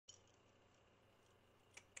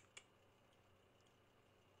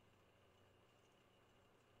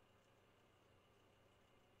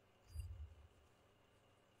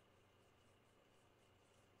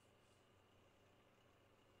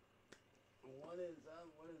What is up?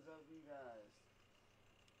 What is up, you guys?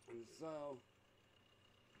 And so,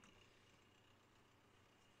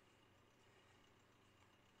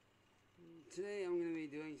 today I'm going to be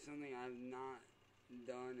doing something I've not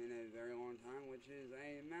done in a very long time, which is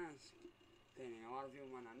a mask painting. A lot of people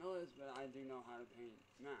might not know this, but I do know how to paint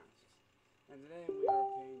masks. And today we are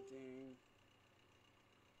painting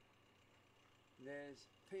this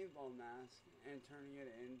paintball mask and turning it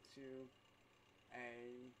into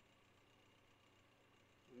a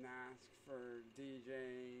mask for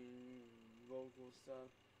DJing, vocal stuff,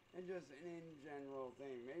 and just an in general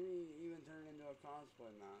thing. Maybe even turn it into a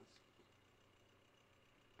cosplay mask.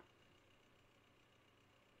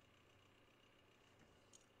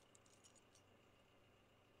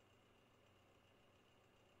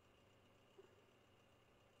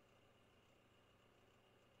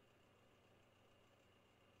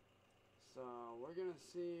 So we're gonna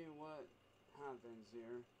see what happens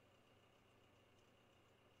here.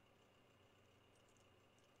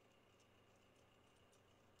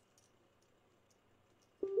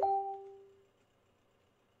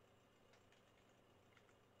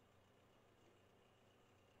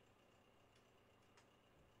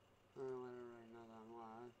 I'm gonna let it right now that I'm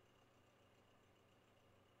live.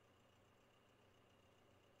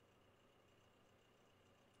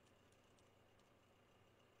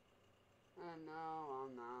 And no,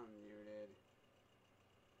 I'm not muted.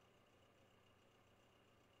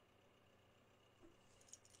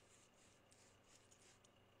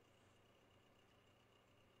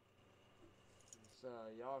 So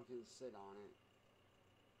y'all can sit on it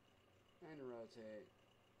and rotate.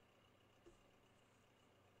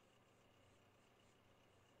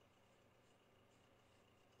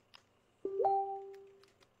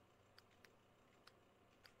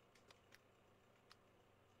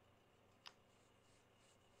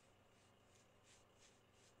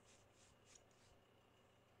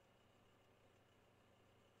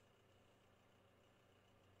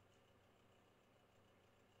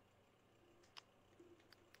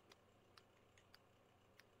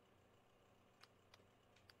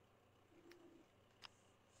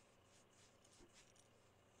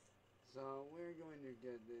 So we're going to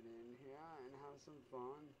get it in here and have some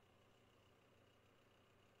fun.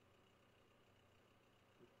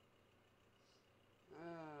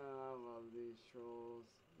 I love these trolls.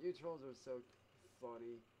 You trolls are so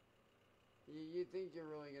funny. You think you're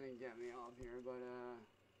really gonna get me off here, but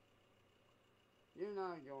you're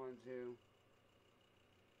not going to.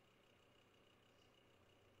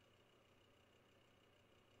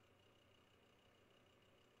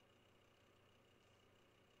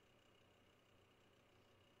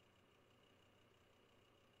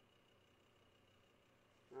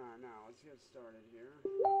 Now let's get started here.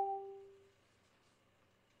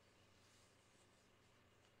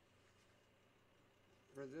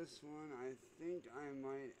 For this one, I think I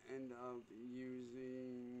might end up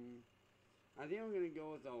using... I think I'm going to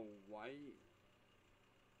go with a white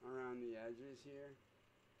around the edges here.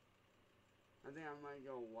 I think I might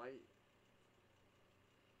go white.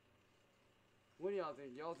 What do y'all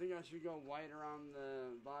think? Y'all think I should go white around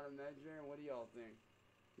the bottom edge there? What do y'all think?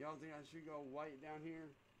 Y'all think I should go white down here?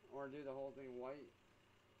 Or do the whole thing white?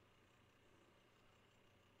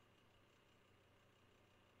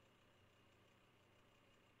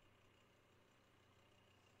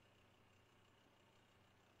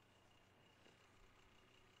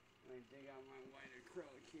 Let me dig out my white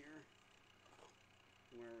acrylic here.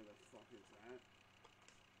 Where the fuck is that?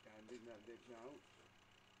 Gotta dig that bitch out.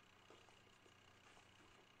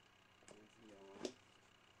 That's yellow.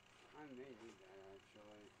 I may need that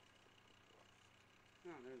actually.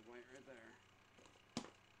 Oh, there's white right there.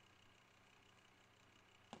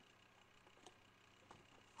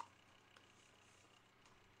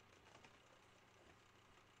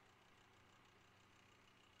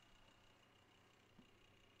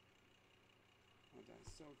 Let that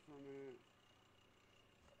soak for a minute.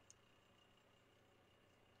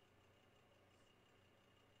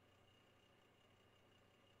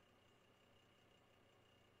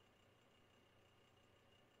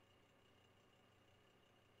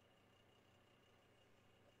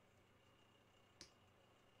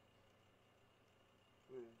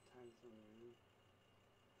 I'm gonna tie some in.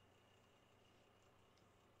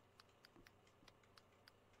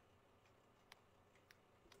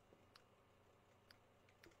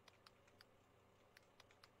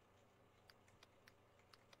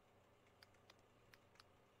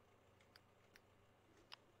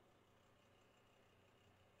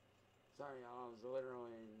 Sorry y'all, I was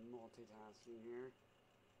literally multitasking here.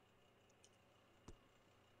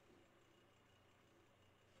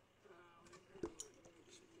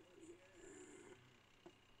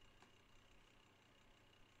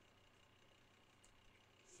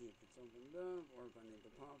 if it's opened up or if I need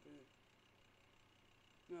to pop it.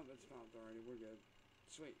 Nope, it's popped already. We're good.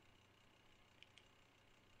 Sweet.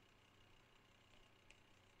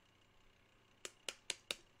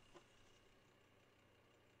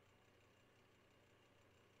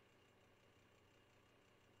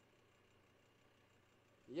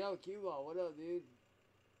 Yo, Q-Ball, what up, dude?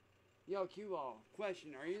 Yo, Q-Ball,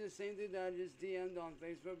 question. Are you the same dude that I just DM'd on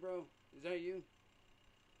Facebook, bro? Is that you?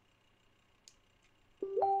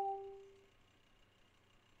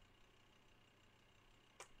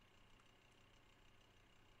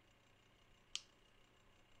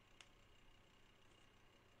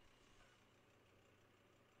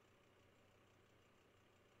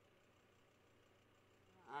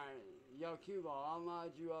 Alright, yo, Q-Ball, I'll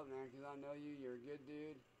mod you up, man, because I know you. You're a good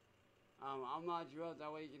dude. I'll mod you up.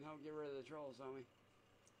 That way you can help get rid of the trolls, homie.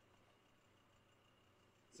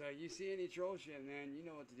 So, you see any troll shit, man, you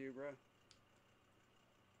know what to do, bro.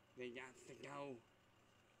 They got to go.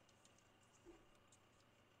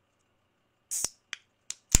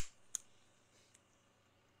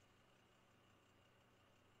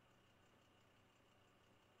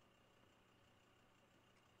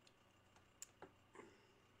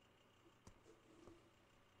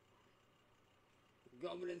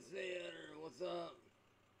 Government Theater, what's up?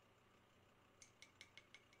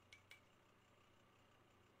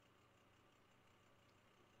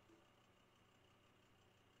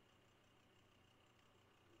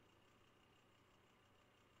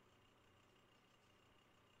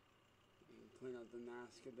 Clean up the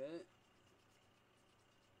mask a bit.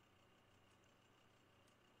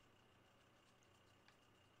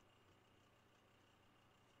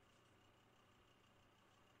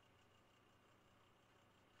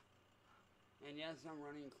 And yes, I'm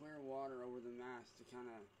running clear water over the mask to kind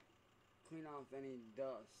of clean off any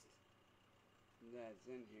dust that's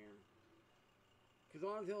in here. Because a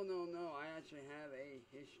lot of people don't know, I actually have a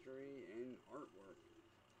history in artwork.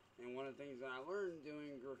 And one of the things that I learned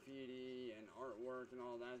doing graffiti and artwork and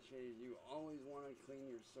all that shit is you always want to clean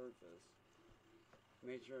your surface.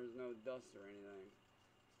 Make sure there's no dust or anything.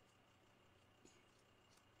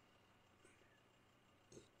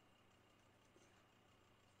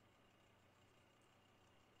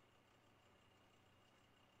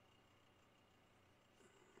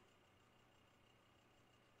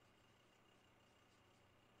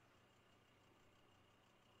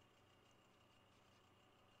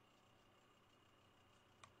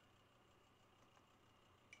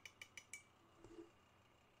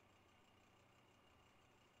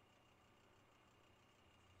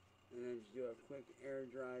 And then just do a quick air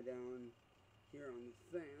dry down here on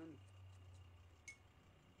the fan.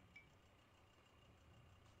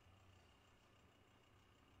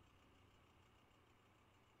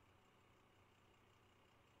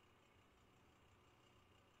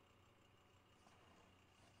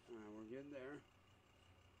 Alright, we're good there.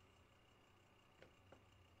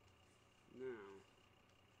 Now,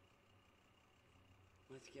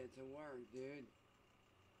 let's get to work, dude.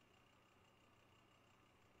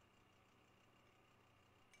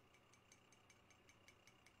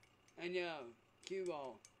 And yo,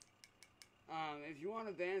 Q-Ball, if you want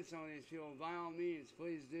to ban some of these people, by all means,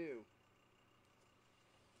 please do.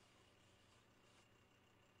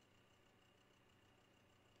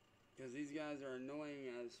 Because these guys are annoying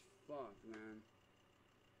as fuck, man.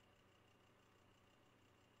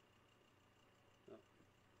 Oh.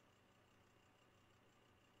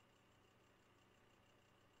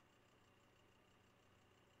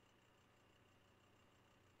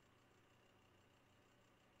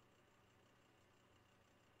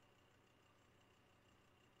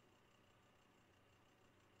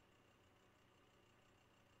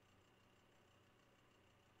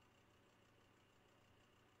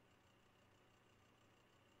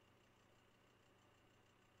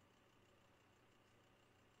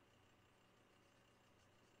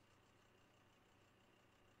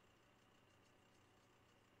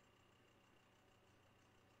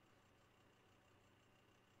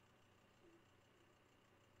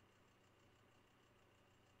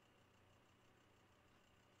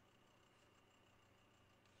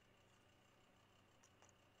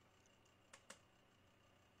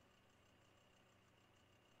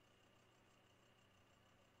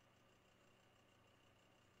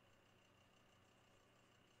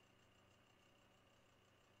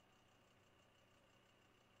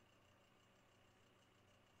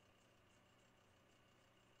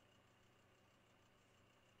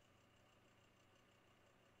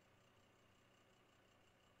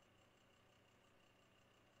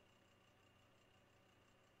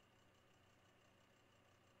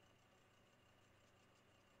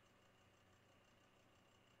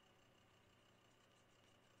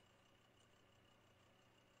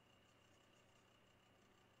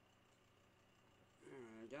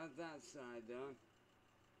 got that side done.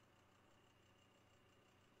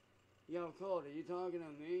 Yo, Colt, are you talking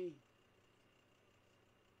to me?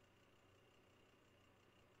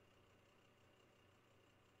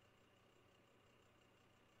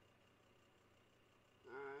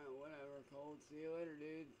 Alright, whatever, Colt. See you later,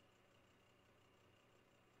 dude.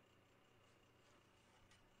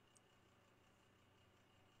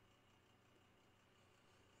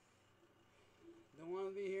 Don't want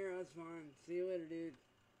to be here, that's fine. See you later, dude.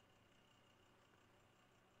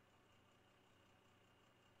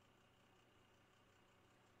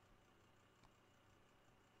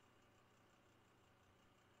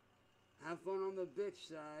 Have fun on the bitch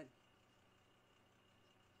side.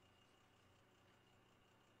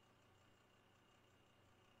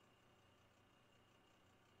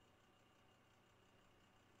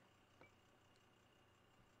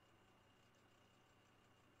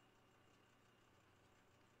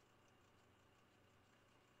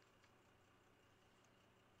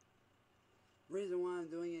 Reason why I'm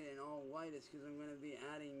doing it in all white is because I'm going to be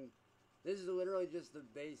adding... This is literally just the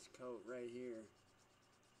base coat right here.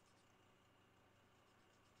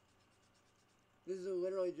 This is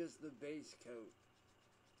literally just the base coat.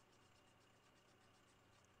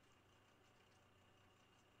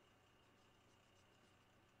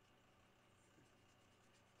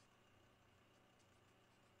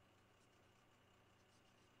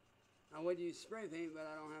 I would use spray paint, but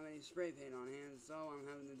I don't have any spray paint on hand, so I'm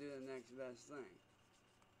having to do the next best thing,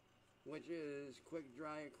 which is quick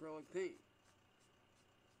dry acrylic paint.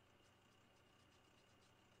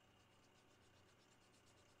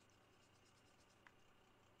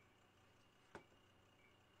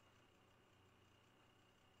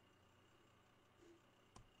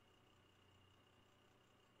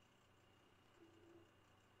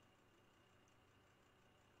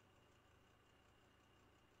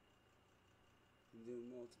 Do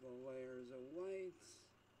multiple layers of whites.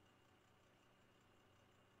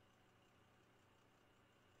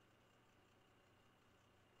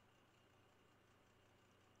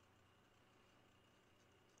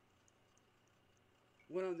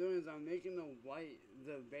 What I'm doing is I'm making the white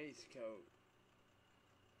the base coat.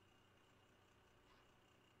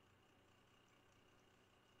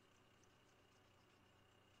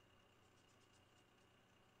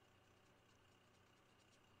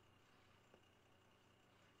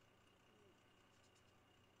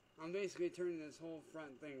 I'm basically turning this whole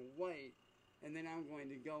front thing white, and then I'm going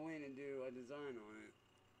to go in and do a design on it.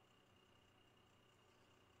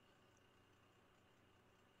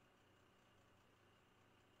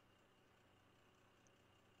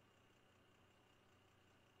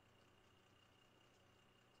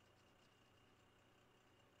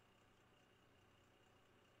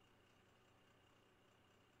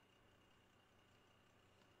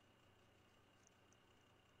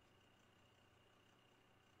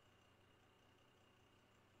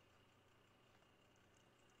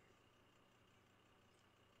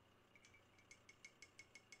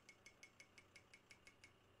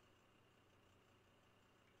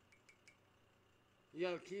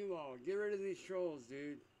 Yo, Keywall, get rid of these trolls,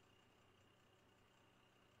 dude.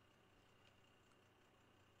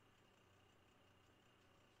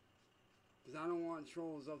 Because I don't want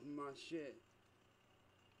trolls up in my shit.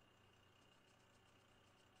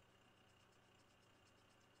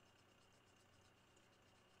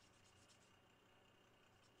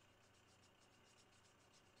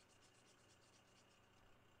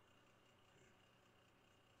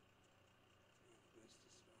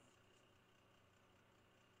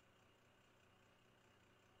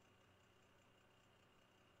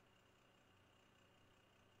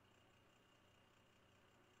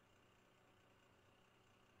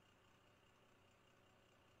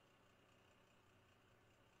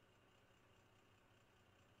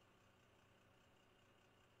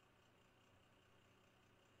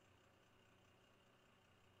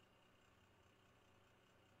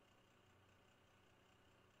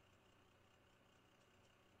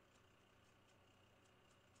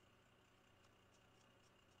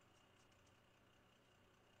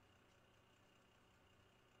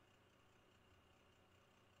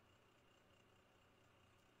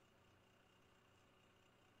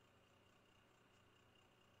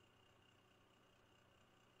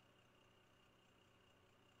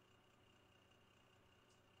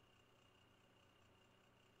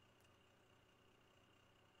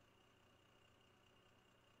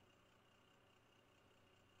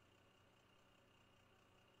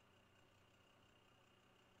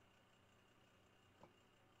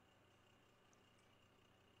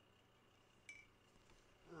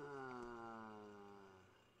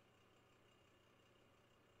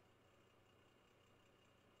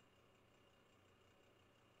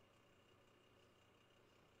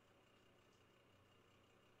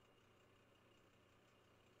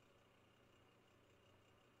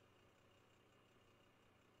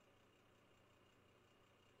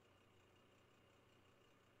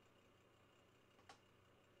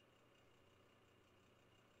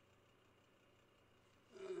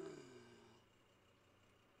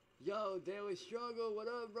 Yo, Daily Struggle, what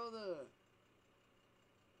up, brother?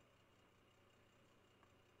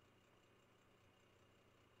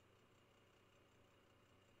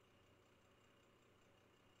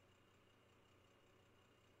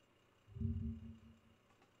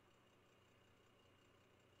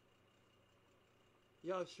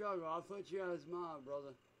 Yo, Struggle, I'll put you as mob,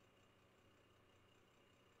 brother.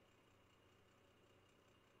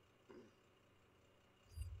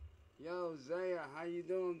 Yo, Zaya, how you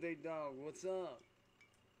doing, big dog? What's up?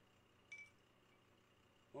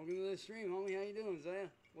 Welcome to the stream, homie. How you doing, Zaya?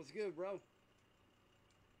 What's good, bro?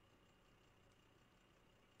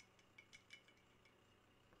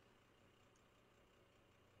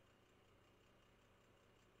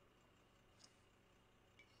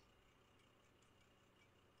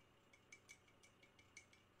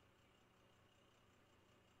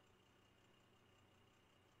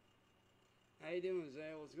 How you doing,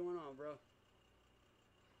 Zaya? What's going on, bro?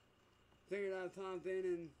 Figured I'd pop in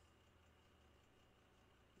and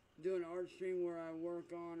do an art stream where I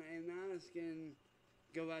work on a mask and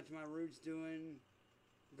go back to my roots doing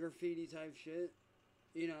graffiti type shit.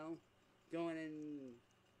 You know, going and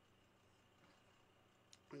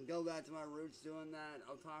go back to my roots doing that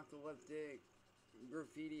apocalyptic,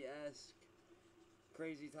 graffiti-esque,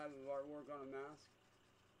 crazy type of artwork on a mask.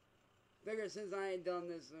 Figure since I ain't done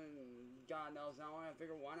this in God knows how long, I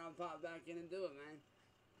figure why not pop back in and do it, man.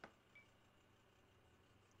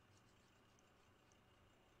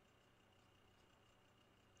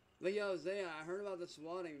 But yo, Zaya, I heard about the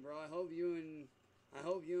swatting, bro. I hope you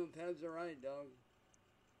and Peb's are right, dog.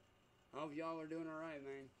 I hope y'all are doing alright,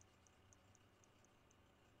 man.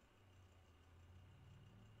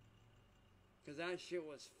 Cause that shit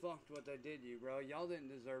was fucked what they did to you, bro. Y'all didn't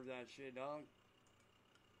deserve that shit, dog.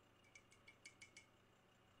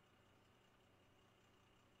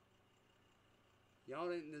 Y'all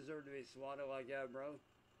didn't deserve to be swatted like that, bro.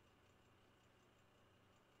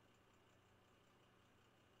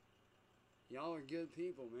 Y'all are good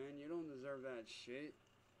people, man. You don't deserve that shit.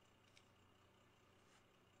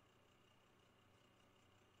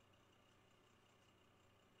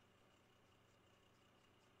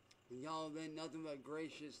 Y'all have been nothing but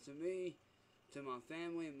gracious to me, to my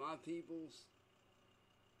family and my peoples.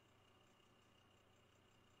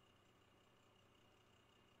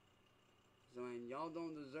 So, man, y'all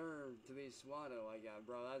don't deserve to be swatted like that,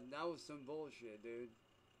 bro. That was some bullshit, dude.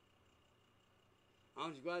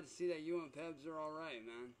 I'm just glad to see that you and Pebs are alright,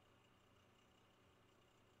 man.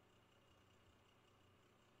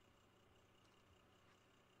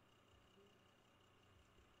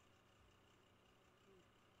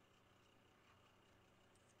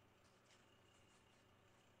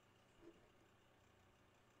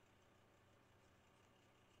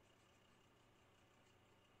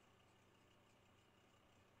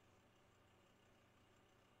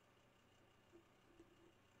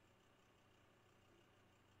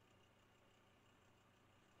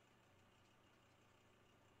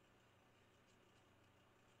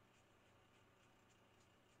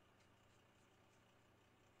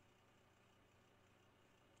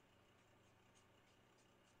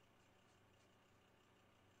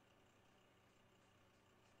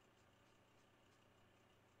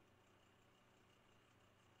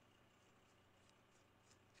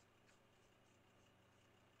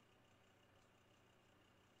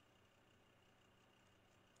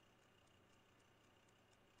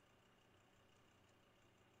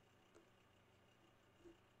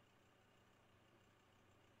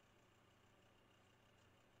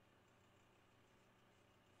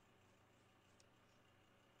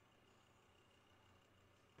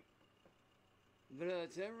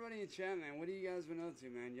 But to everybody in chat, man, what have you guys been up to,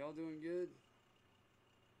 man? Y'all doing good?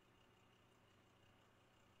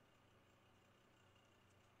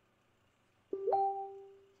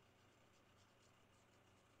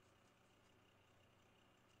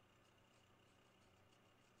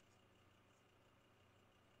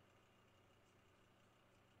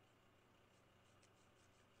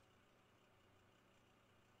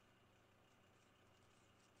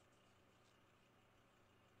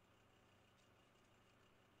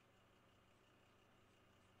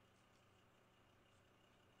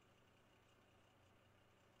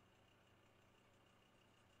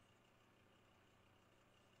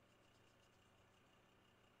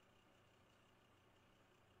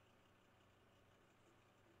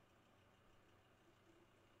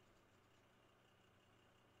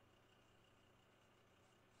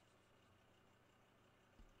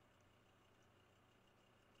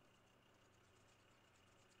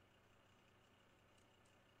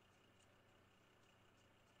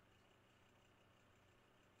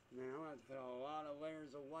 Man, I'm gonna have to put a lot of layers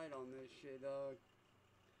layers of white on this shit, dog.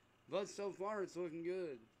 But so far, it's looking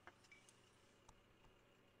good.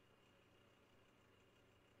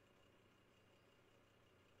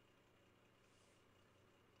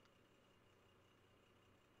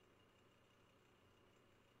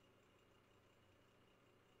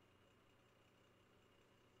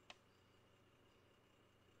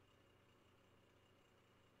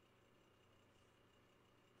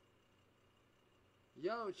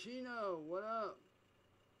 Yo, Chino, what up?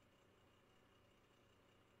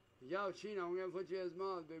 Yo, Chino, I'm gonna put you as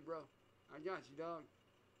mod, big bro. I got you, dog.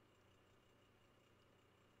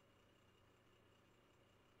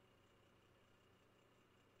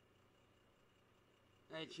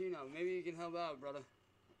 Hey, Chino, maybe you can help out, brother.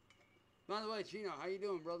 By the way, Chino, how you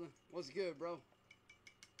doing, brother? What's good, bro?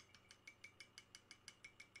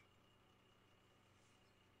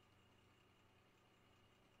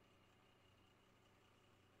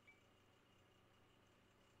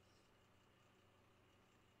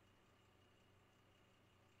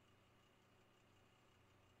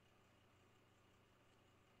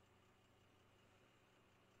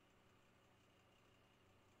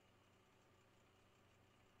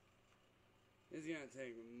 It's gonna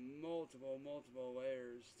take multiple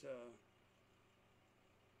layers to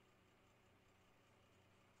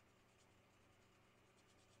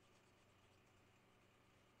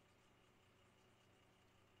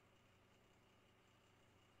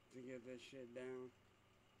get this shit down.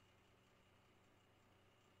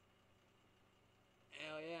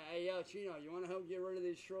 Hell yeah. Hey, yo, Chino, you wanna help get rid of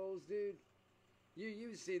these trolls, dude?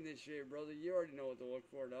 You've seen this shit, brother. You already know what to look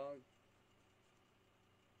for, dog.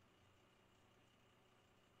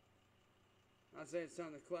 I say it's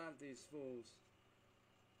time to clap these fools.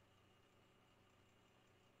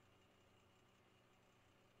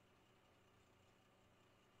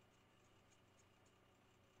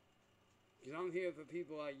 Cause I'm here for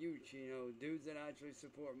people like you, Chino. Dudes that actually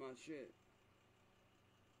support my shit.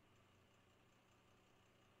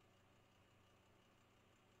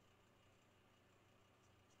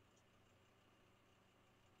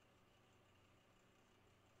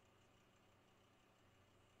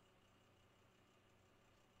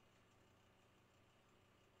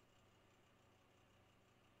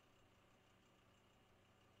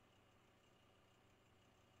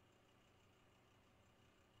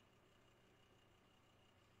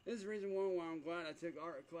 This is the reason why I'm glad I took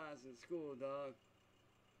art class in school, dog.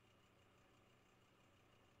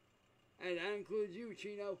 Hey, that includes you,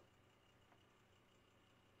 Chino.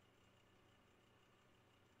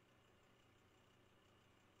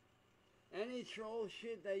 Any troll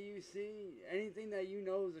shit that you see, anything that you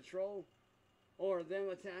know is a troll, or them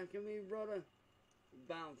attacking me, brother,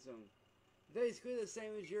 bounce them. Basically the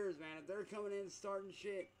same as yours, man. If they're coming in starting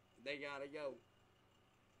shit, they gotta go.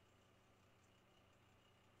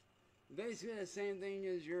 Basically the same thing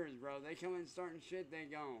as yours, bro. They come in starting shit, they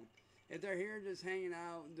gone. If they're here just hanging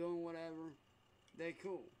out, doing whatever, they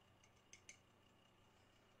cool.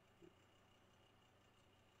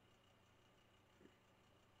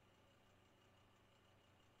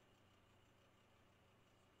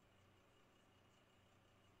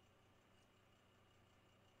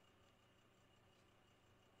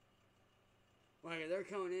 Like if they're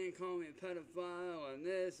coming in calling me a pedophile and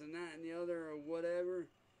this and that and the other or whatever,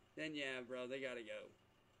 then yeah, bro, they gotta go.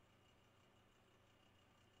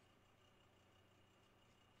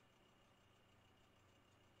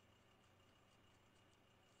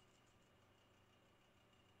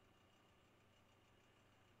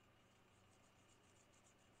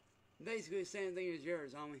 Basically the same thing as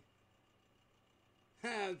yours, homie.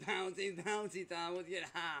 bouncy time, let's get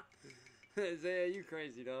high. Isaiah, you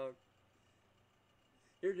crazy, dog.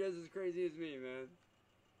 You're just as crazy as me, man.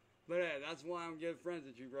 But hey, that's why I'm good friends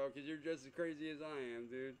with you, bro, because you're just as crazy as I am,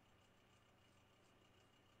 dude.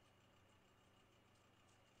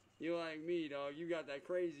 You like me, dog. You got that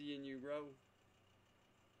crazy in you, bro.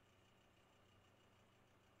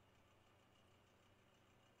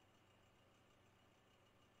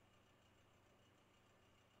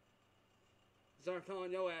 Start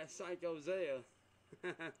calling your ass Psycho Zaya.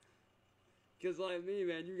 Because like me,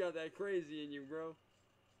 man, you got that crazy in you, bro.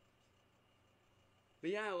 But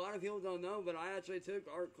yeah, a lot of people don't know, but I actually took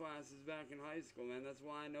art classes back in high school, man. That's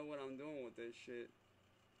why I know what I'm doing with this shit.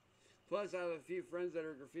 Plus, I have a few friends that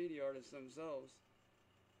are graffiti artists themselves.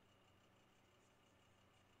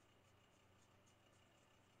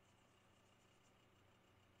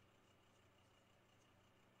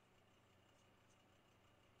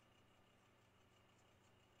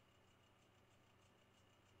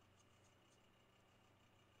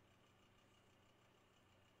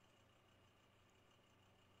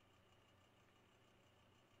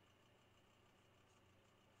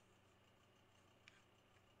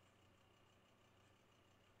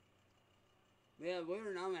 Yeah, believe it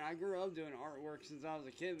or not, man, I grew up doing artwork since I was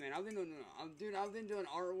a kid, man. I've been doing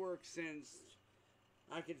artwork since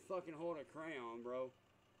I could fucking hold a crayon, bro.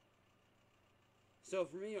 So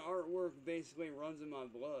for me, artwork basically runs in my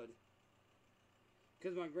blood.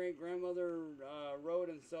 Because my great grandmother wrote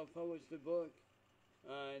and self published a book,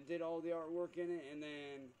 did all the artwork in it, and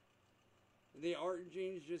then the art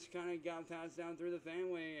genes just kind of got passed down through the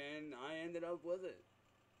family, and I ended up with it.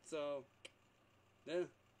 So, yeah.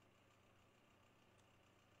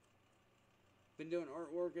 Been doing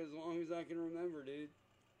artwork as long as I can remember, dude.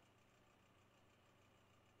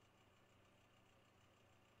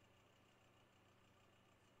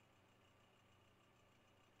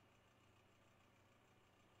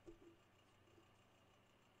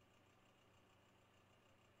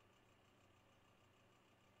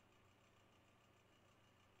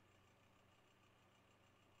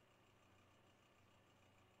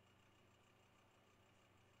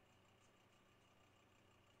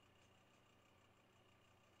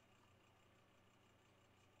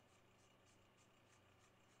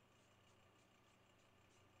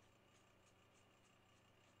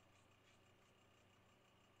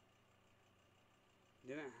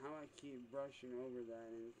 Yeah, how I keep brushing over that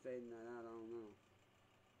and fading that out, I don't know.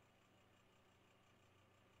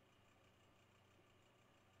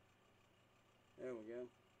 There we go.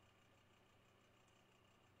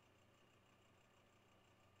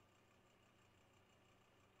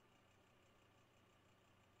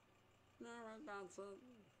 Alright, that's it.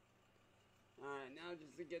 Alright, now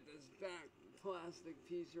just to get this back plastic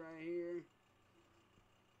piece right here.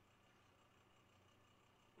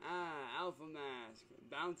 Ah, Alpha Mask.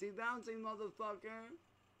 Bouncy, bouncy, motherfucker.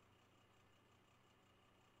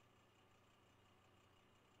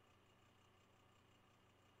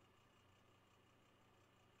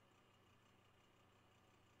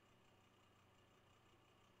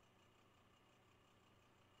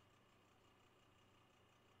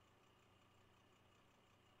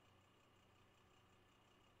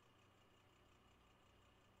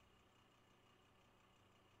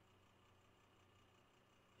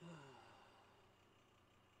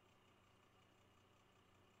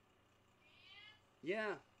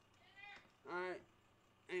 Yeah. Alright.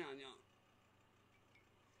 Hang on, y'all.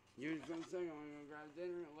 You just 1 second. I'm gonna grab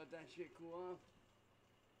dinner and let that shit cool off.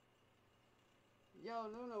 Yo,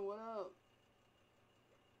 Luna, what up?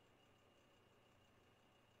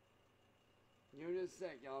 Give me just a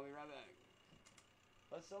sec, y'all. I'll be right back.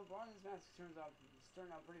 But so far, this mask turned out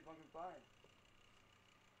pretty fucking fire.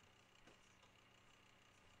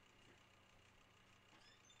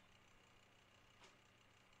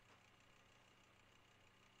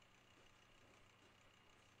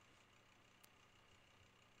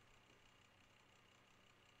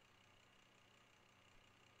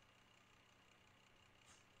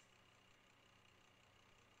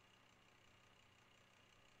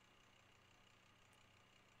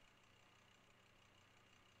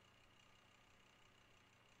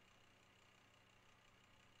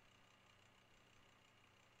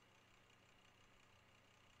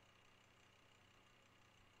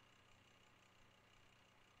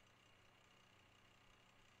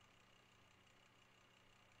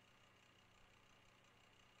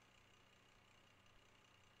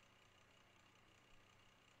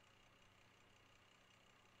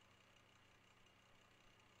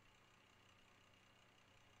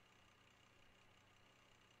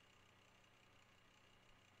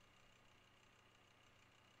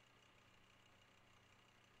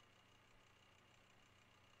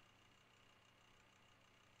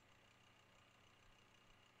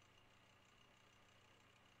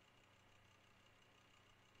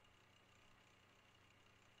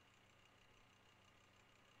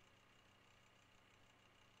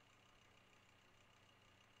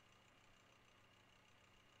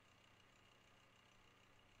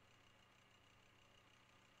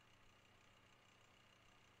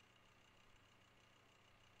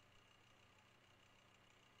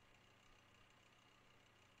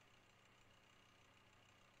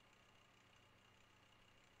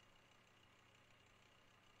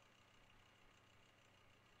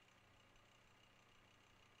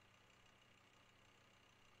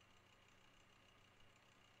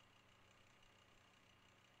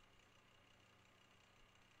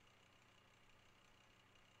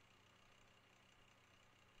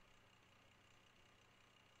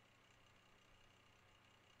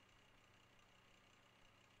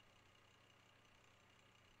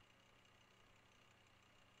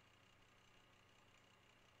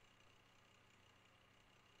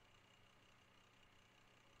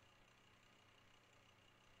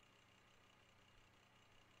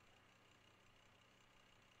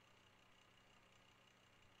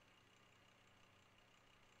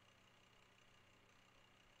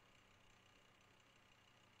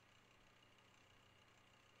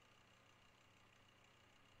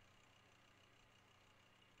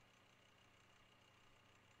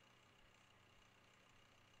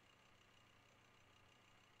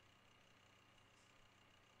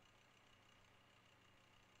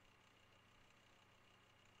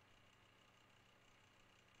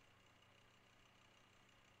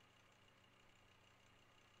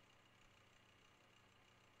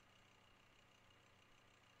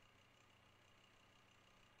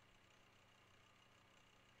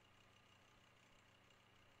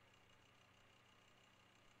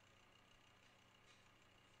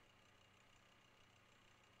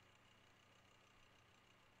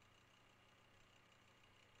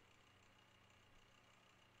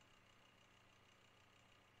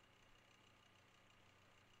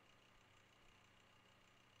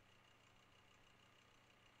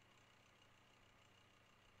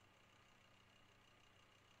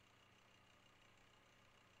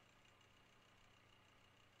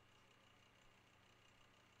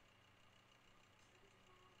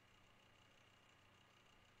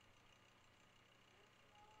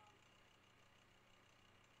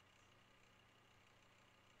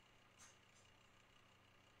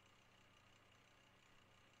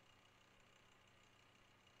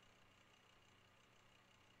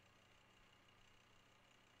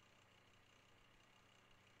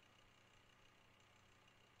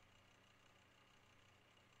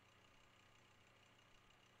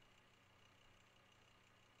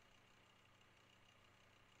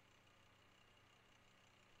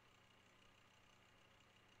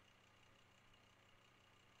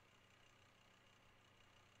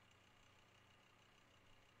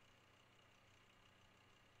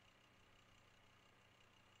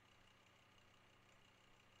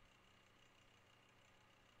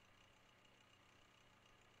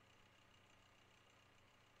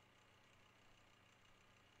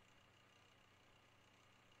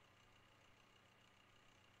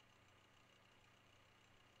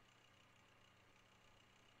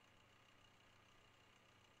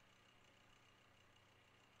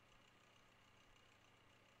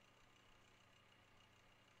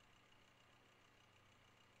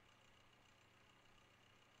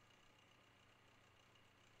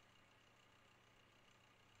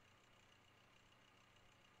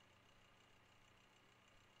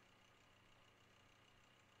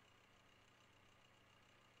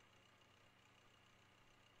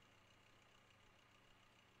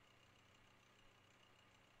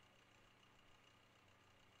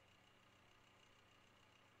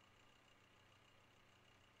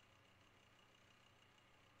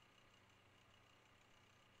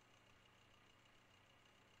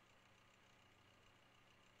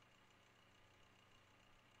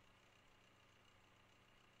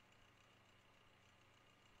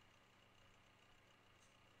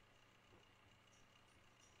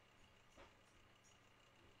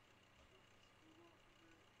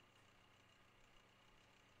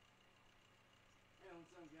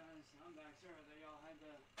 up, guys? I'm back. Sorry that y'all had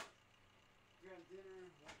to grab dinner.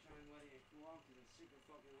 We're trying to let it cool off because it's super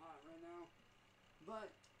fucking hot right now.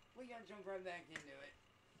 But we gotta jump right back into it.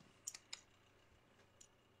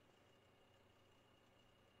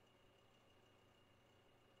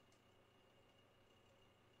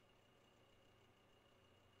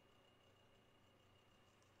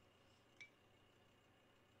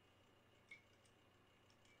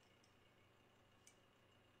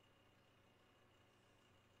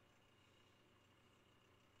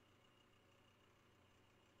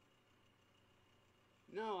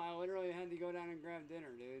 No, I literally had to go down and grab dinner,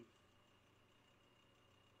 dude.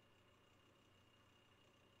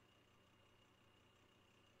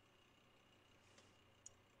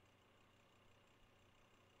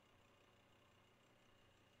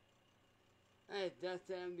 Hey, death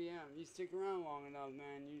to MBM. You stick around long enough,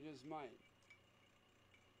 man, you just might.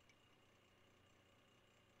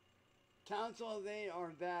 Council of 8 are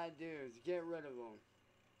bad dudes. Get rid of them.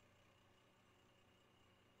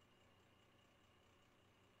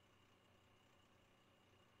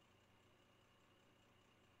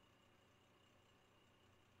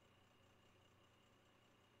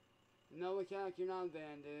 No, Macaque, you're not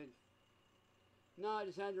banned, dude. No, I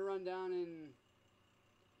just had to run down and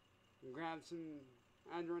grab some.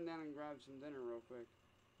 I had to run down and grab some dinner real quick,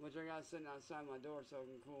 which I got sitting outside my door so it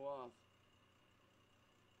can cool off.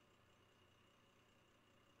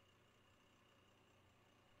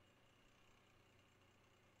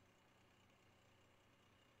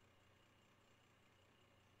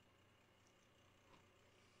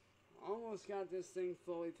 Almost got this thing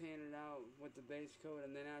fully painted out with the base coat,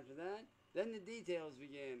 and then after that, then the details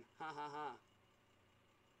begin. Ha ha ha.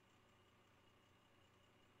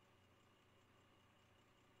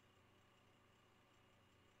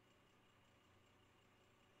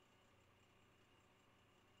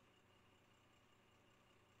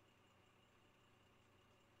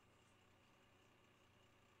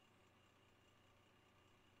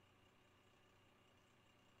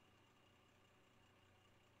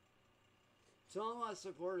 So all my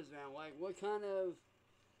supporters, man, like what kind of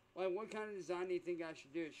design do you think I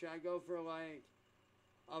should do? Should I go for like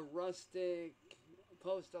a rustic,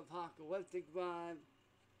 post-apocalyptic vibe,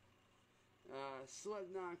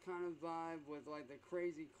 Slipknot kind of vibe with like the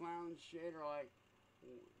crazy clown shit, or like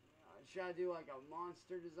should I do like a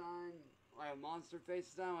monster design, like a monster face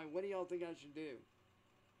design? Like, what do y'all think I should do?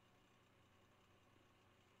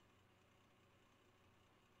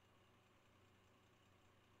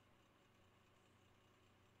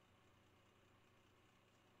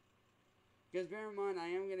 Because bear in mind, I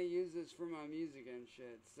am gonna use this for my music and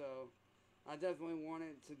shit, so I definitely want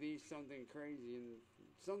it to be something crazy and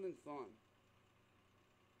something fun.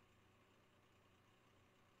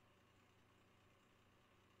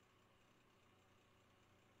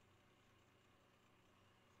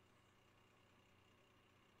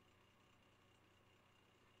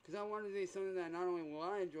 Because I want it to be something that not only will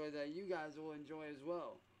I enjoy, that you guys will enjoy as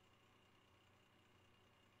well.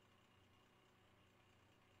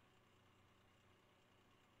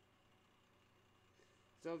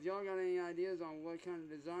 So if y'all got any ideas on what kind of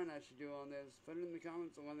design I should do on this, put it in the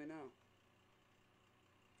comments and let me know.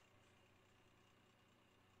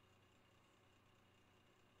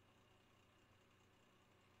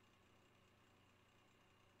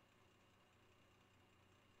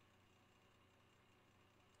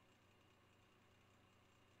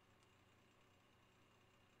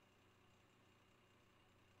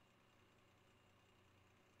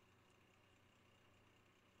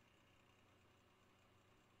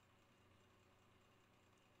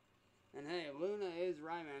 And hey, Luna is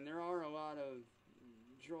right, man. There are a lot of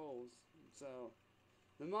trolls. So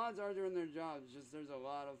the mods are doing their jobs, just there's a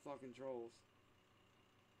lot of fucking trolls.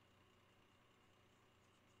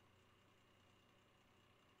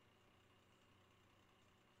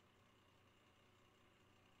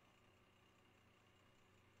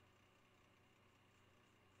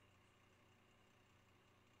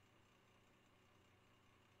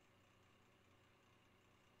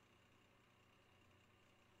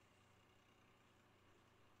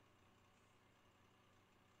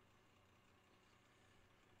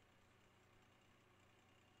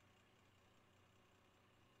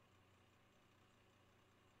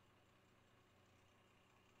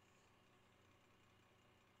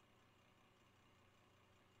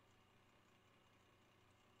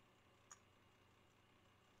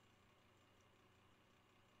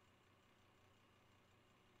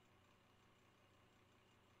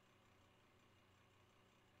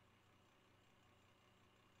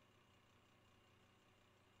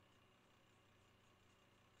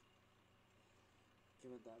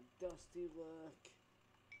 Give it that dusty look.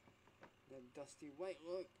 That dusty white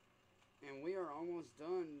look. And we are almost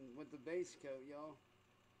done with the base coat, y'all.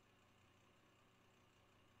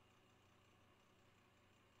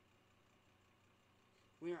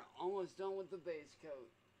 We are almost done with the base coat.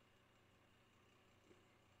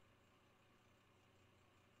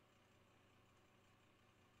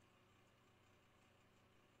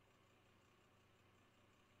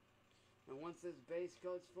 And once this base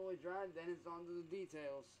coat's fully dried, then it's on to the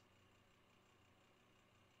details.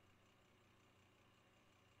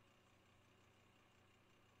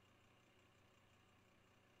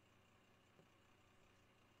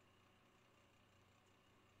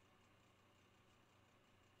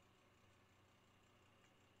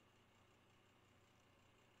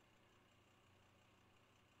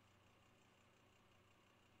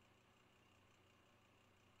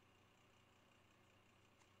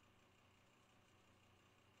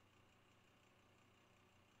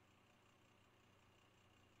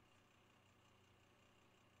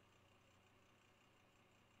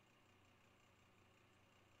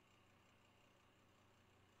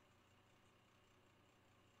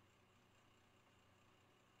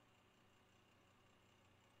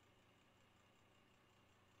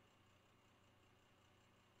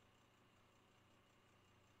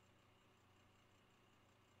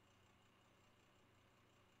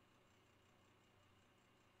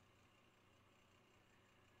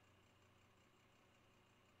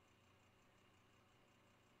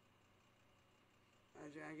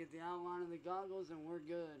 I get the outline of the goggles and we're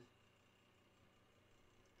good.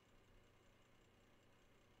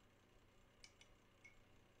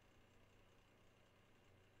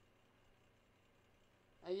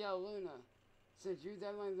 Hey yo, Luna, since you've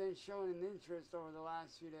definitely been showing an interest over the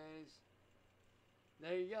last few days,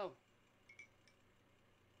 there you go.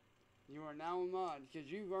 You are now a mod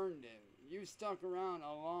because you've earned it. You stuck around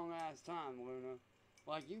a long ass time, Luna.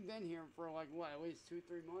 Like you've been here for like what, at least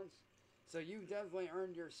 2-3 months? So you've definitely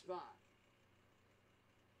earned your spot.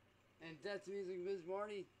 And Death Music Biz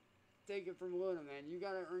Marty, take it from Luna, man. You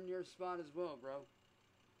gotta earn your spot as well, bro.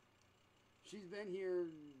 She's been here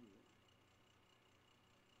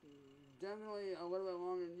definitely a little bit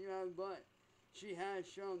longer than you have, but she has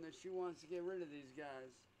shown that she wants to get rid of these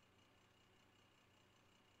guys.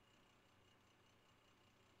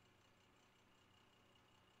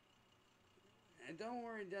 And don't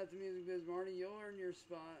worry, Death Music Biz Marty, you'll earn your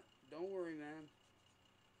spot. Don't worry, man.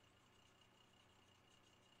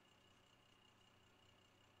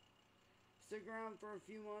 Stick around for a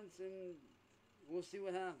few months and we'll see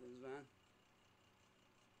what happens, man.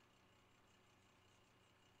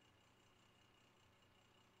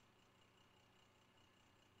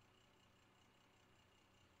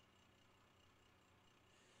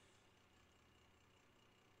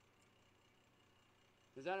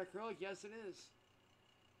 Is that acrylic? Yes, it is.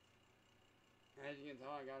 As you can tell,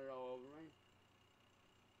 I got it all over me.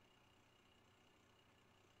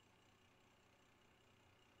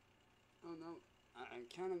 Oh no, I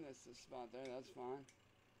kind of missed this spot there. That's fine.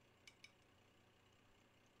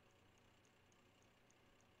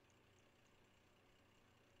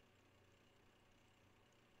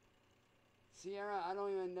 Sierra, I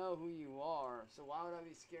don't even know who you are, so why would I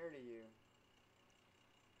be scared of you?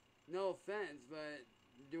 No offense, but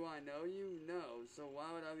do I know you? No, so why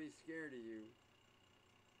would I be scared of you?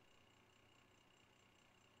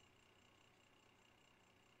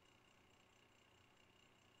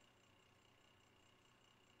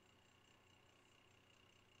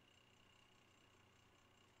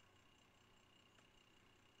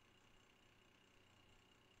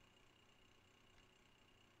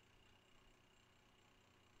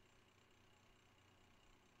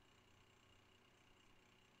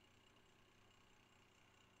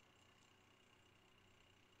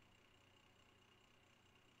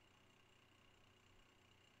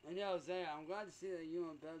 And yo, Zay, I'm glad to see that you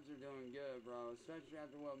and Peps are doing good, bro. Especially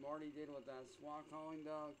after what Marty did with that SWAT calling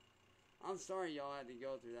dog. I'm sorry y'all had to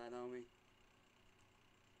go through that, homie.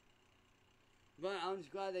 But I'm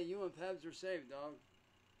just glad that you and Peps are safe, dog.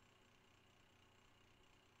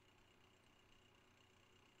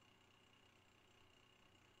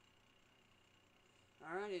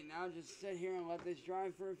 Alrighty, now just sit here and let this dry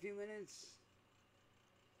for a few minutes.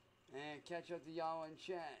 And catch up to y'all in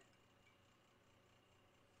chat.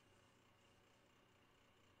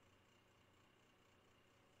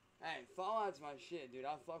 Hey, Fallout's my shit, dude.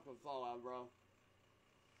 I fuck with Fallout, bro.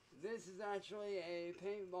 This is actually a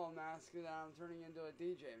paintball mask that I'm turning into a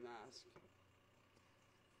DJ mask.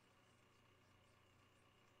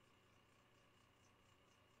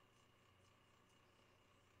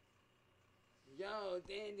 Yo,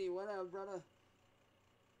 Dandy, what up, brother?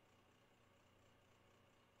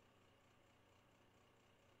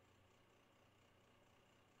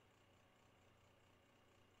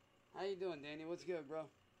 How you doing, Danny? What's good, bro?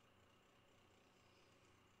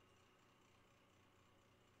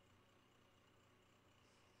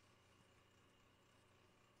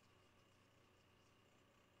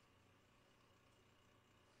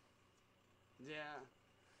 Yeah.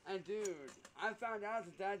 And dude, I found out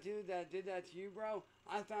that that dude that did that to you, bro,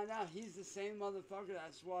 I found out he's the same motherfucker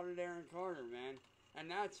that swatted Aaron Carter, man. And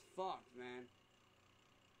that's fucked, man.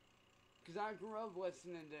 Because I grew up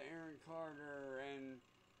listening to Aaron Carter and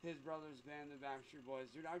his brother's band, the Backstreet Boys.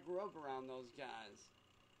 Dude, I grew up around those guys.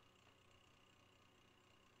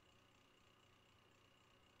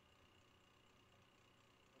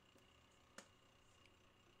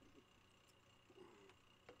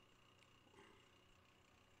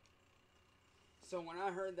 So when I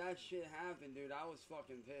heard that shit happen, dude, I was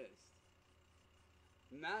fucking pissed.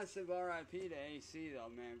 Massive RIP to AC, though,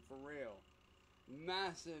 man, for real.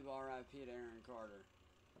 Massive RIP to Aaron Carter.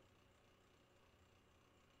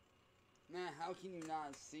 Man, how can you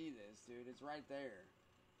not see this, dude? It's right there.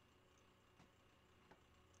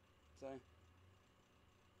 So,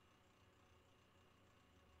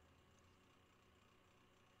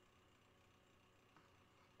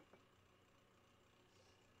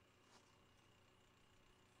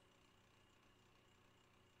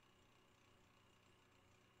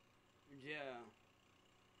 yeah.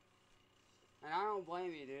 And I don't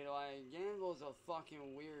blame you, dude. Like, Gamble's a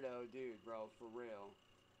fucking weirdo dude, bro, for real.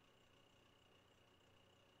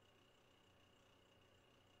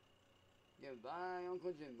 Goodbye,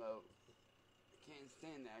 Uncle Jimbo. Can't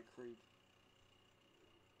stand that creep.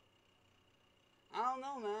 I don't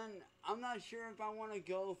know, man. I'm not sure if I want to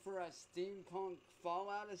go for a steampunk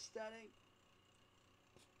Fallout aesthetic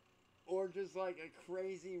or just like a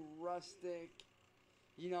crazy rustic,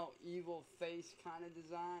 evil face kind of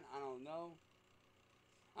design. I don't know.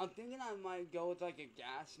 I'm thinking I might go with like a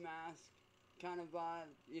gas mask kind of vibe,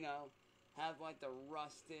 have like the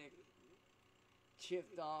rustic,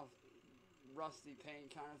 chipped off, rusty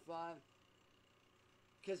paint kind of vibe.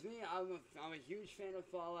 Because me, I'm a huge fan of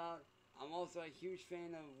Fallout. I'm also a huge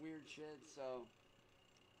fan of weird shit, so.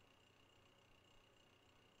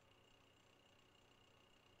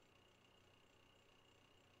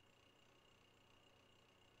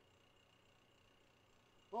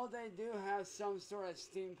 Well, they do have some sort of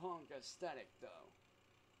steampunk aesthetic, though.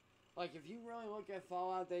 Like, if you really look at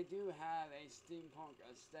Fallout, they do have a steampunk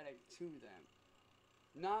aesthetic to them.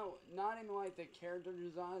 Not in, like, the character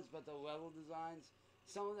designs, but the level designs.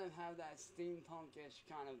 Some of them have that steampunkish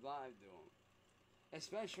kind of vibe to them.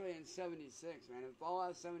 Especially in 76, man. In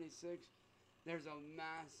Fallout 76, there's a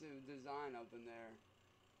massive design up in there.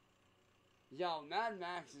 Yo, Mad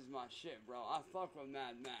Max is my shit, bro. I fuck with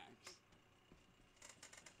Mad Max.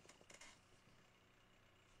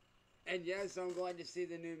 And yes, I'm going to see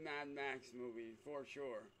the new Mad Max movie, for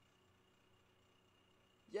sure.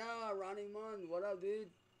 Yeah, Ronnie Munn, what up, dude?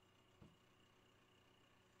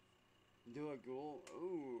 Do a ghoul?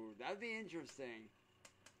 Ooh, that'd be interesting.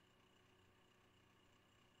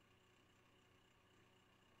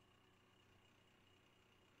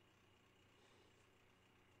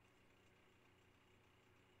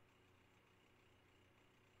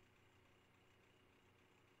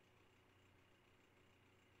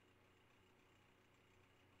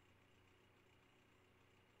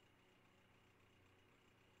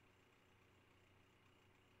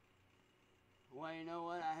 Well, you know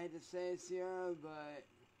what? I hate to say it, Sierra, but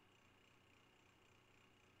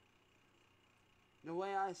the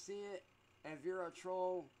way I see it, if you're a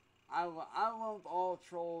troll, I lump all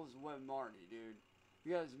trolls with Marty, dude.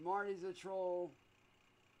 Because Marty's a troll,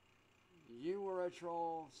 you were a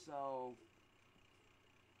troll, so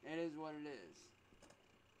it is what it is.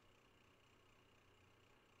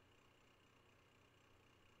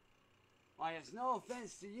 Like, it's no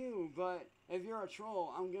offense to you, but if you're a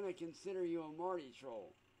troll, I'm gonna consider you a Marty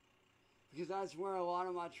troll. Because that's where a lot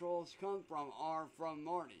of my trolls come from, are from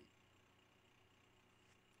Marty.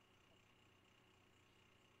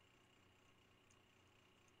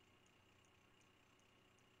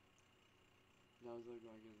 Those look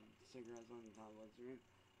like cigarettes on the top of the screen.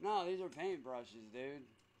 No, these are paintbrushes, dude.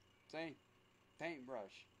 See?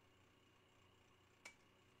 Paintbrush.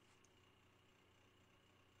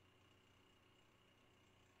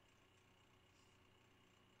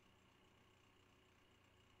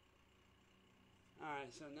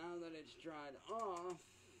 Alright, so now that it's dried off,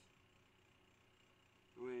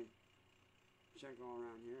 let me check all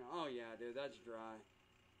around here. Oh yeah, dude, that's dry.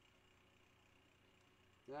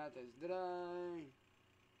 That is dry.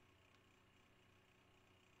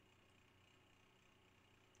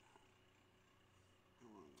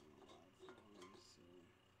 Hold on, let me see.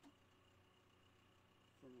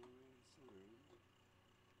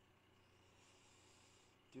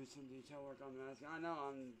 Do some detail work on the mask. I know,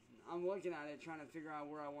 I'm looking at it, trying to figure out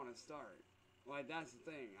where I want to start. Like, that's the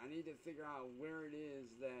thing. I need to figure out where it is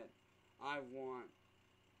that I want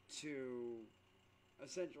to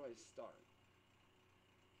essentially start.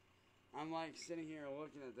 I'm like sitting here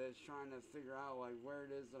looking at this, trying to figure out like where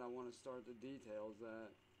it is that I want to start the details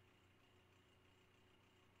at.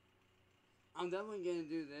 I'm definitely going to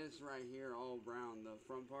do this right here all brown. The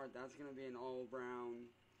front part, that's going to be an all brown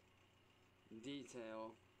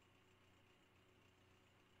detail.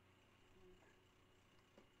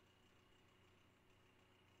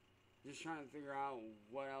 Just trying to figure out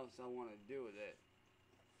what else I want to do with it.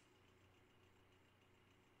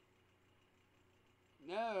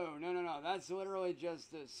 No. That's literally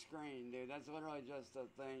just a screen, dude. That's literally just a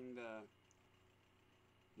thing to...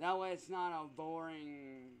 That way it's not a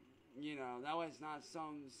boring... You know, that way it's not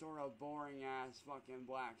some sort of boring ass fucking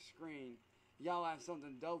black screen. Y'all have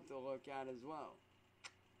something dope to look at as well.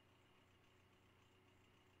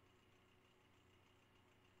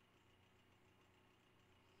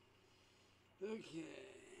 Okay,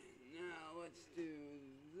 now let's do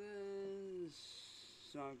this.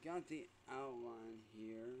 So I've got the outline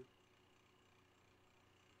here.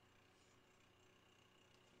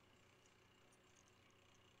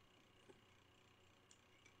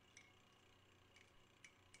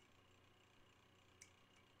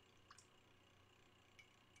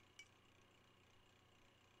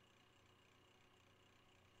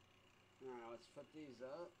 Alright, let's put these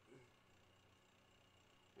up.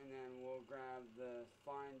 And then we'll grab the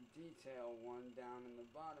fine detail one down in the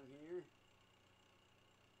bottom here.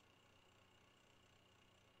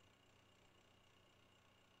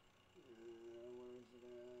 Where is it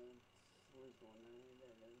at? Where's the one there?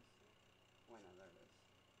 There it is. Why not? There it is.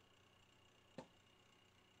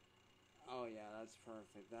 Oh yeah, that's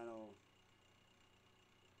perfect. That'll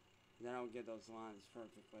get those lines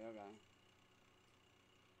perfectly. Okay.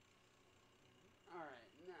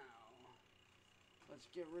 Alright, now let's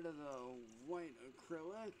get rid of the white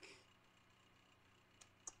acrylic.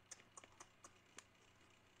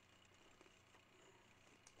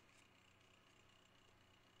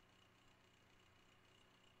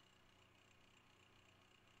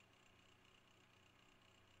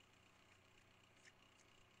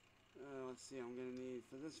 Let's see, I'm gonna need,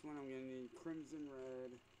 for this one, I'm gonna need crimson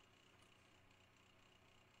red,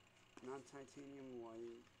 not titanium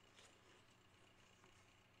white.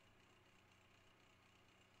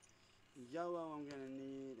 Yellow I'm gonna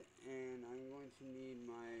need, and I'm going to need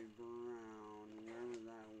my brown, wherever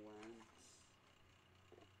that went.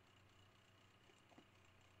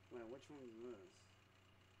 Wait, which one is this?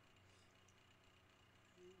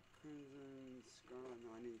 Crimson, scarlet,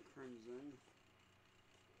 no, I need crimson.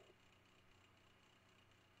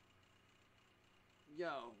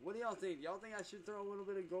 Yo, what do y'all think? Y'all think I should throw a little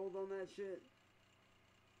bit of gold on that shit?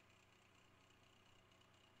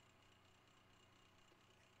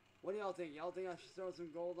 What do y'all think? Y'all think I should throw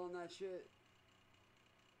some gold on that shit?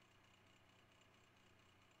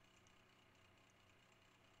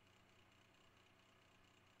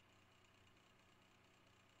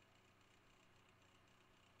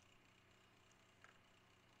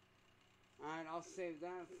 Alright, I'll save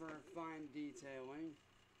that for fine detailing.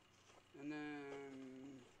 And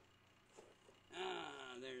then...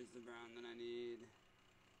 there's the brown that I need.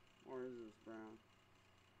 Or is this brown?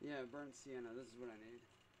 Yeah, burnt sienna. This is what I need.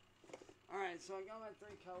 Alright, so I got my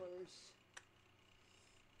 3 colors.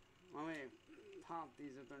 Let me pop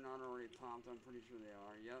these if they're not already popped. I'm pretty sure they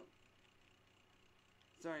are. Yep.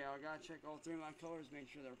 Sorry, y'all. Gotta check all 3 of my colors. Make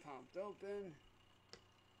sure they're popped open.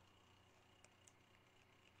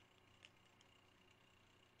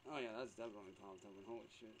 Oh yeah, that's definitely popped open.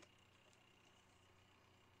 Holy shit.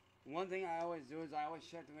 One thing I always do is I always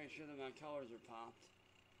check to make sure that my colors are popped.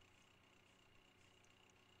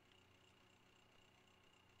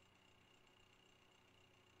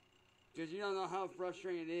 Because you don't know how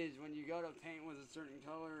frustrating it is when you go to paint with a certain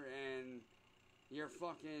color and your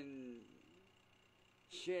fucking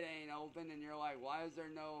shit ain't open and you're like, why is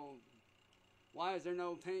there no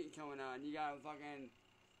paint coming out? And you gotta fucking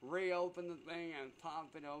reopen the thing and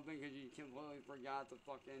pop it open because you completely forgot to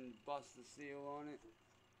fucking bust the seal on it.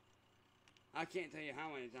 I can't tell you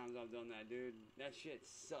how many times I've done that, dude. That shit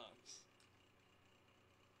sucks.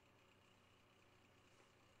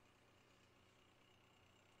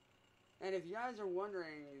 And if you guys are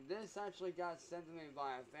wondering, this actually got sent to me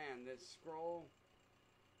by a fan. This scroll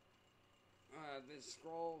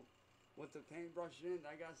with the paintbrush in it,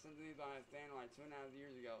 that got sent to me by a fan like 2.5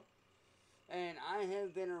 years ago. And I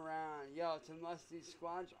have been around, to Musty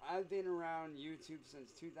Squatch, I've been around YouTube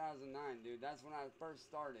since 2009, dude. That's when I first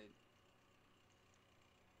started.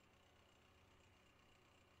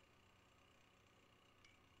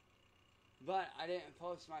 But I didn't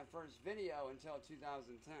post my first video until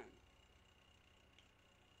 2010.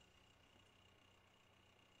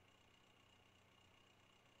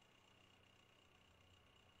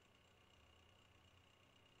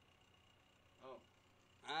 Oh,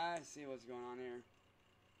 I see what's going on here.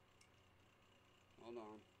 Hold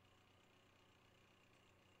on.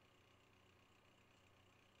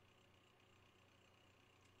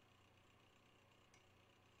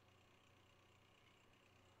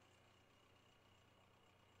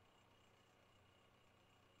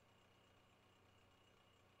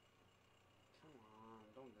 Come on,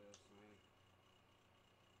 don't do this to me.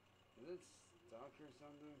 Is it stuck or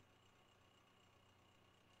something?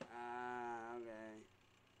 Ah, okay.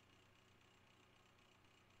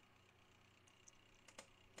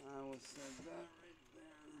 I will set that right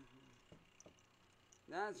there.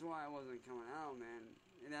 That's why it wasn't coming out, man.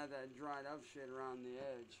 It had that dried up shit around the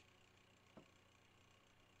edge.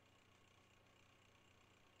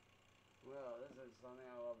 Well, this is something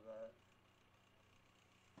I love that.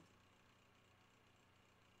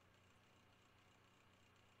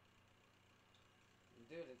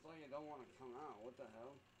 Dude, it's like it don't want to come out. What the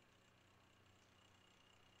hell?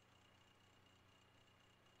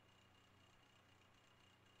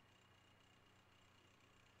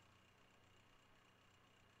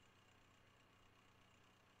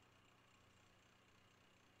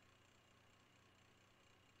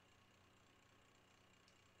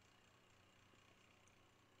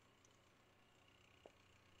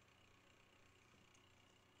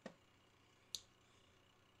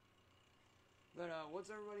 But what's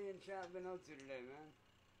everybody in chat been up to today, man?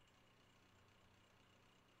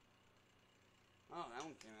 Oh, that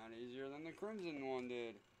one came out easier than the Crimson one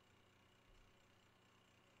did.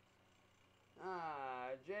 Ah,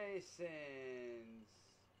 Jason's.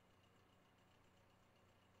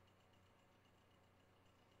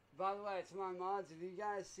 By the way, to my mods, if you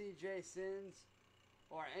guys see Jason's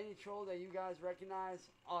or any troll that you guys recognize,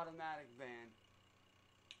 automatic ban.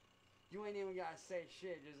 You ain't even gotta say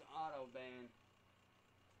shit, just auto ban.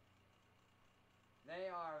 They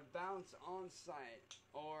are bounce on sight,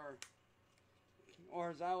 or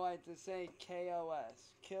as I like to say,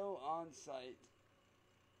 KOS, kill on sight.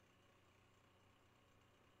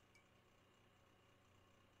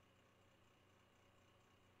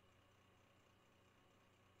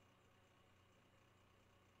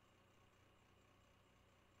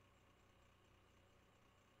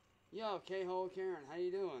 Yo, K-Hole Karen, how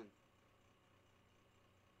you doing?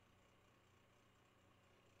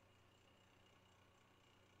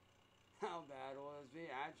 How bad will this be?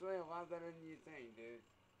 Actually, a lot better than you think, dude.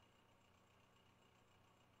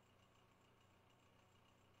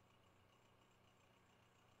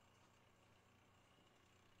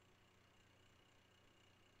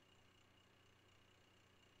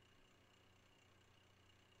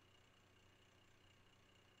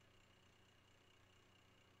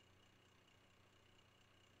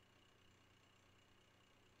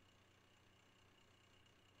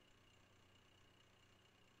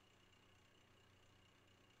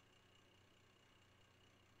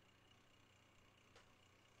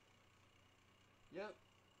 Yep.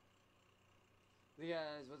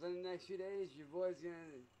 Because within the next few days, you're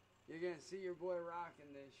gonna see your boy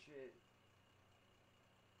rocking this shit.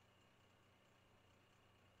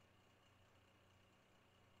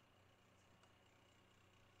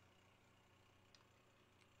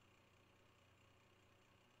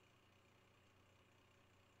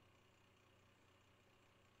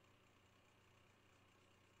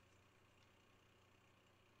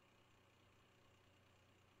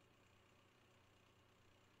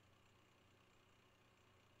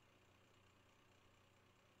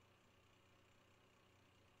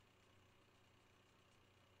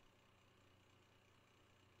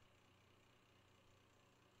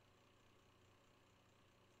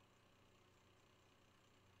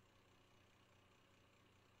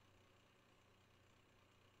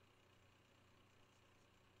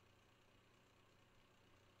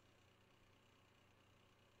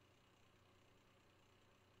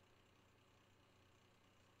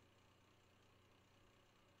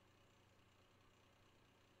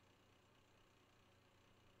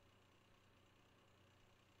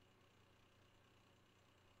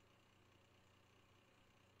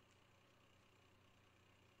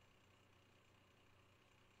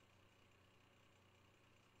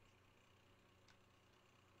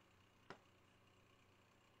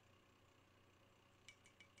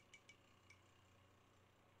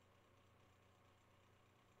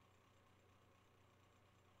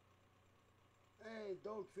 Hey,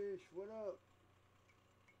 Dogfish, what up?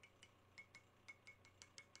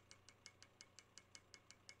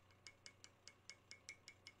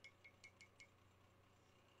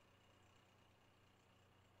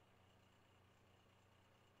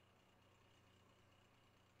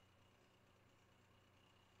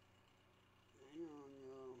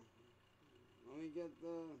 get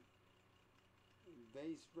the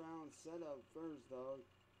base brown setup first, dog.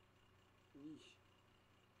 Yeesh.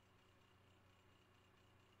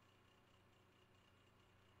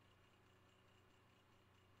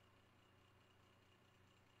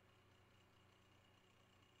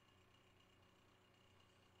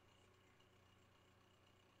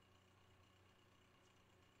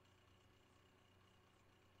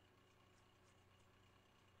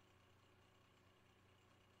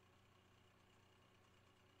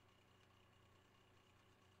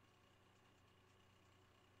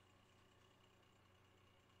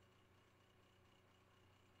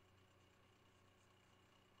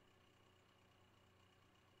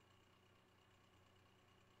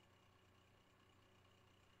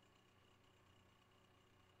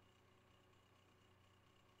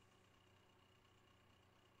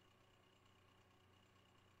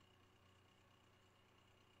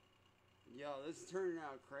 Yo, this is turning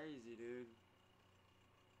out crazy, dude.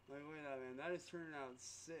 Like, look at that, man. That is turning out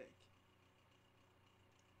sick.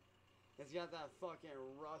 It's got that fucking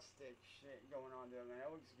rustic shit going on there, man. That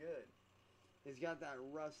looks good. It's got that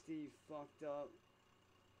rusty, fucked up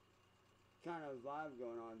kind of vibe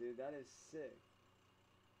going on, dude. That is sick.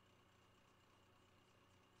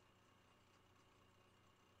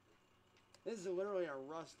 This is literally a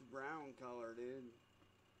rust brown color, dude.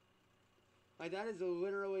 Like, that is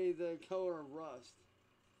literally the color of rust.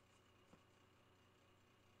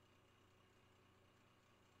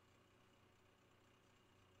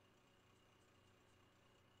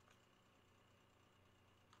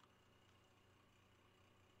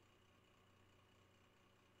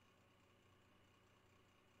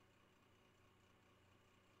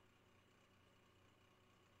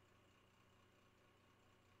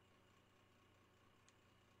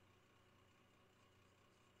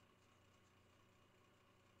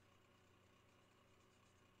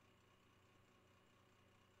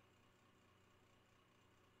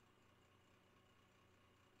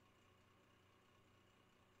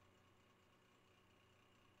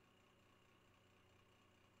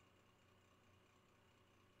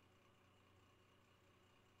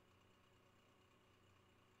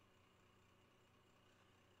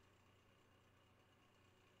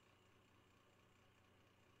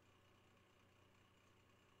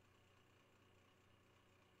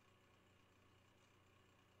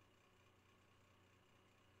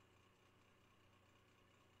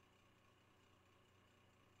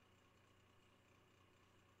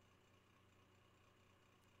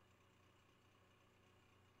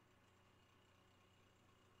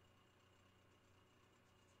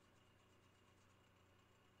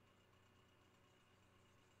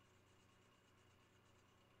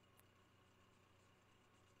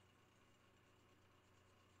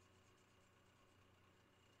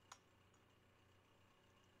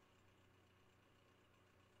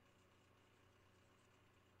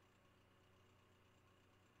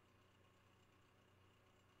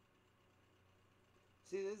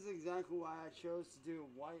 See, this is exactly why I chose to do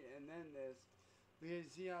white and then this.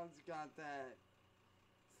 Because see how it's got that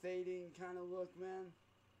fading kind of look, man?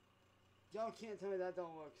 Y'all can't tell me that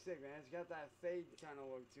don't look sick, man. It's got that fade kind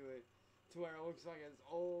of look to it. To where it looks like it's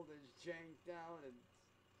old, it's janked out, it's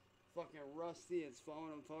fucking rusty, it's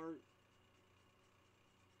falling apart.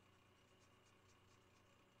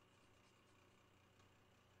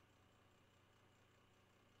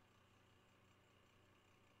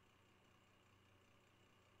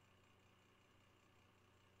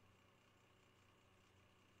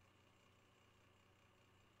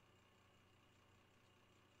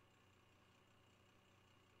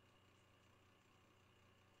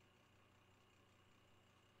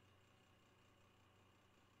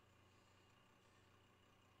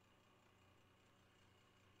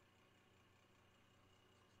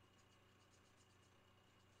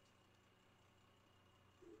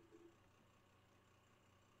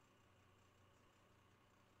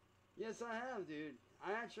 Yes, I have, dude.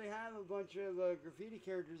 I actually have a bunch of graffiti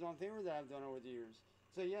characters on Thinner that I've done over the years.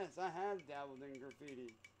 So yes, I have dabbled in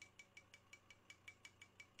graffiti.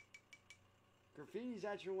 Graffiti is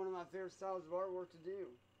actually one of my favorite styles of artwork to do.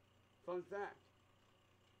 Fun fact.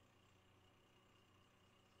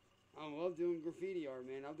 I love doing graffiti art,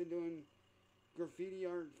 man. I've been doing graffiti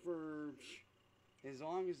art for as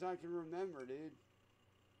long as I can remember, dude.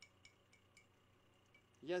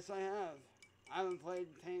 Yes, I have. I haven't played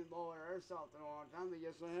paintball or airsoft in a long time, but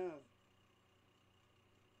yes, I have.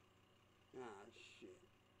 Ah, shit.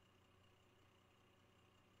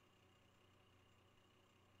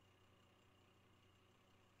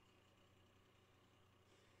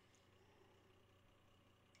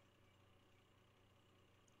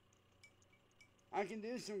 I can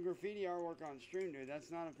do some graffiti artwork on stream, dude.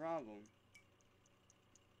 That's not a problem.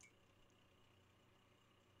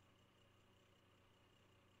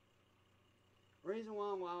 Reason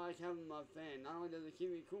why I like having my fan, not only does it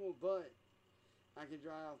keep me cool, but I can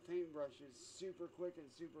dry off paintbrushes super quick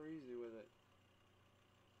and super easy with it.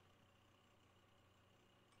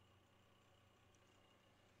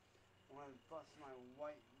 I'm going to bust my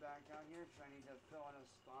white back out here because I need to fill in a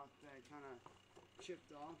spot that kind of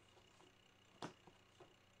chipped off.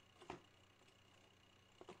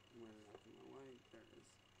 Where did I put my white? There it is.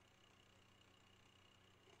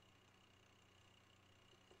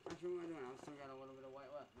 Actually, what am I doing? I've still got a little bit of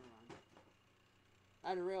white left. Never mind.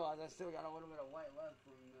 I had to realize I still got a little bit of white left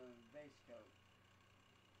from the base coat.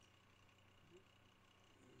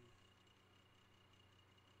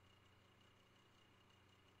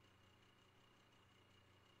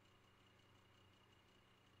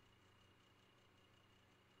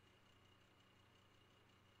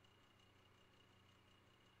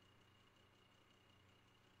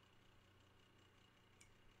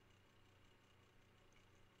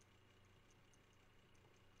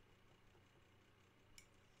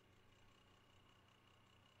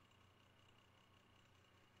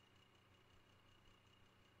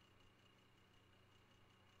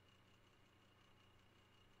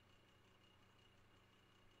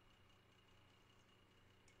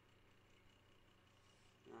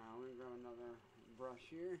 I'm going to grab another brush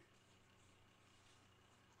here.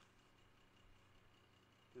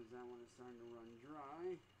 Because that one is starting to run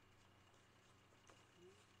dry.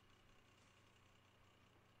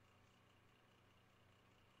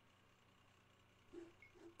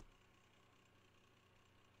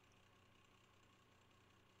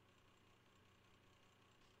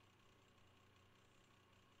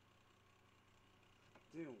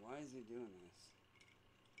 Dude, why is he doing this?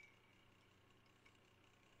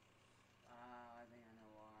 I think I know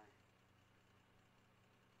why.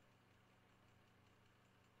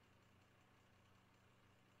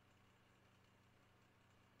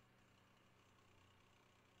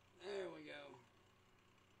 There we go.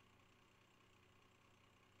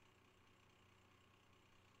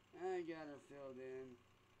 I got her filled in.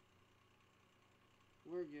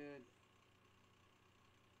 We're good.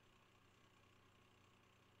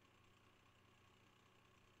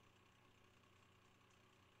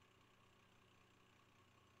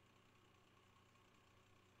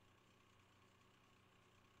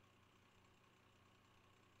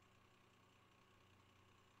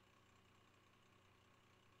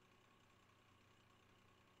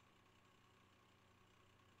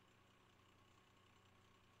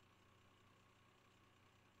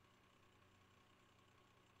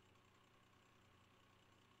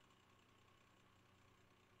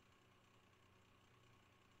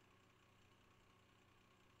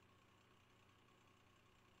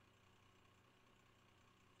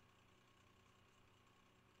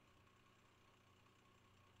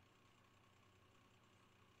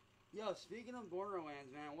 Yo, speaking of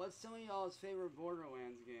Borderlands, man, what's some of y'all's favorite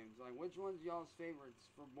Borderlands games? Like, which one's y'all's favorites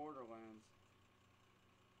for Borderlands?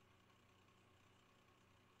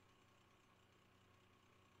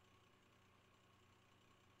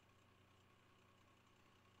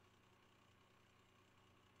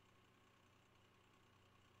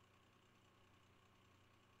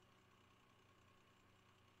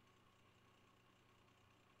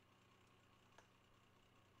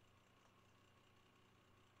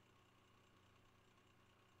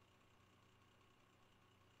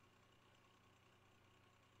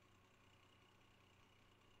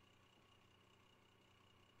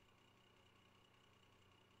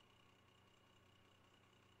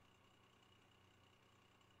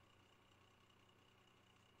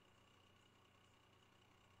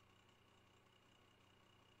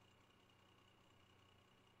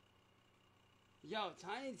 Yo,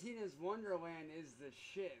 Tiny Tina's Wonderland is the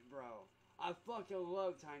shit, bro. I fucking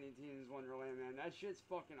love Tiny Tina's Wonderland, man. That shit's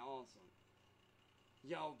fucking awesome.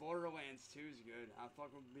 Yo, Borderlands 2 is good. I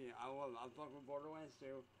fuck with Borderlands 2.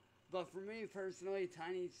 But for me personally,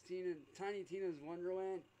 Tiny Tina's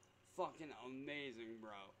Wonderland, fucking amazing,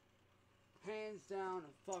 bro. Hands down,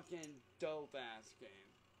 fucking dope ass game.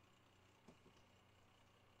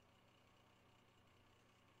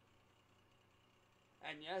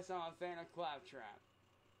 And yes, I'm a fan of Claptrap.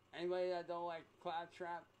 Anybody that don't like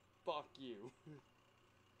Claptrap, fuck you.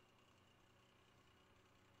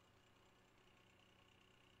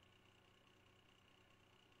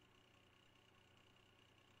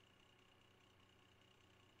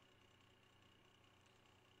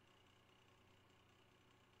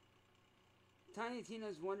 Tiny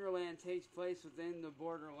Tina's Wonderland takes place within the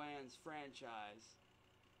Borderlands franchise.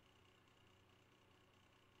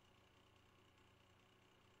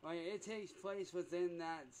 Like, it takes place within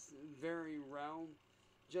that very realm,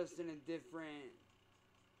 just in a different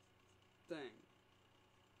thing.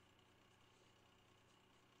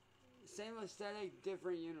 Same aesthetic,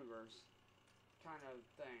 different universe kind of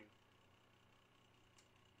thing.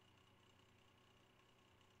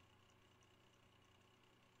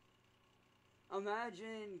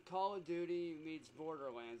 Imagine Call of Duty meets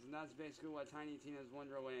Borderlands, and that's basically what Tiny Tina's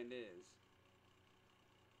Wonderland is.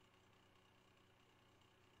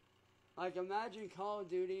 Like, imagine Call of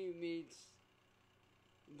Duty meets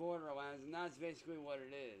Borderlands, and that's basically what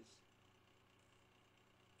it is.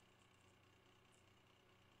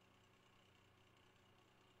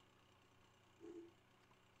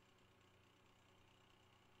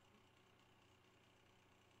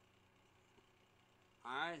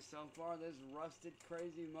 Alright, so far this rusted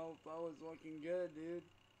crazy mofo is looking good, dude.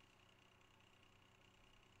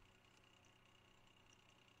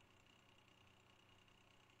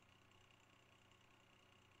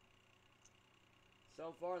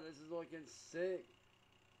 So far this is looking sick.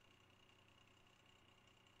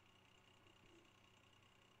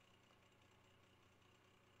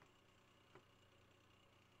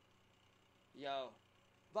 Yo.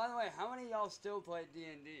 By the way, how many of y'all still play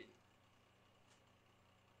D&D?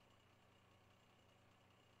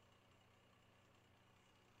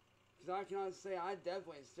 Because I can honestly say I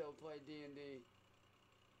definitely still play D&D.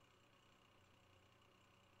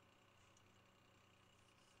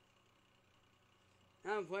 I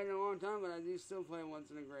haven't played in a long time, but I do still play once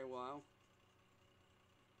in a great while.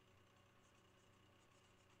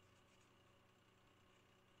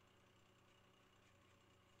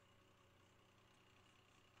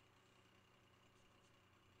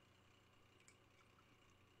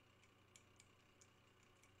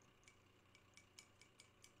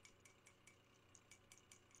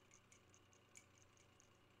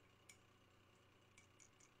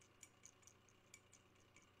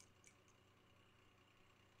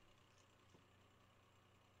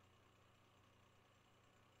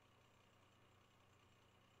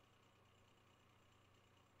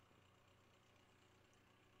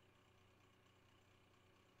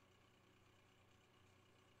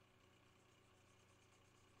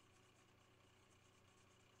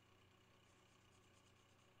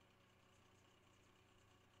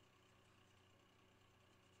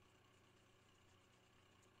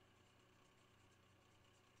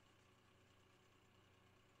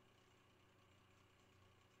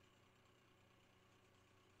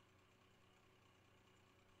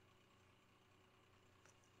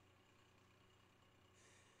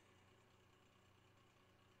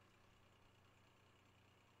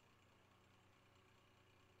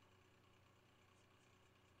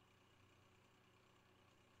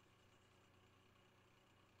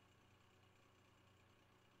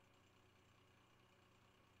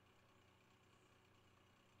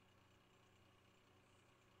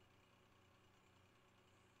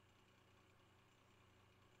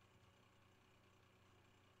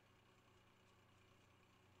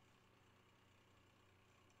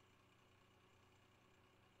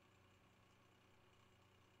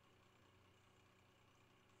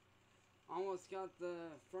 Almost got the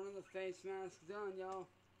front of the face mask done, y'all.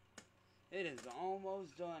 It is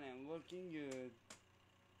almost done and looking good.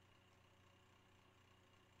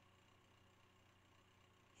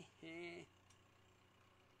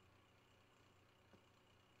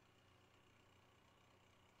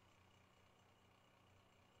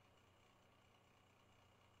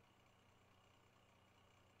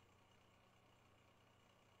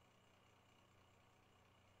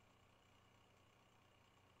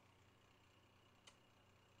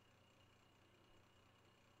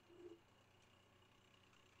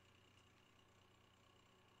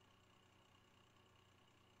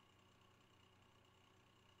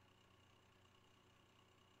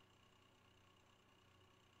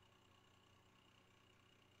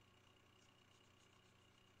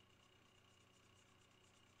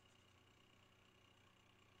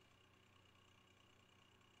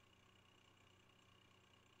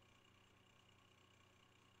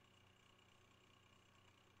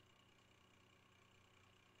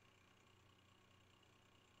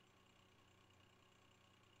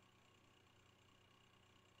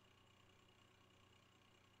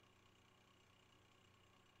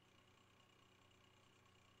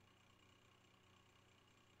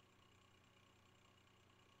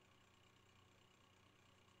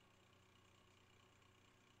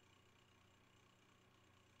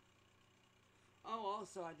 Oh,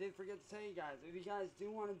 also, I did forget to tell you guys, if you guys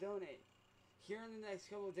do want to donate, here in the next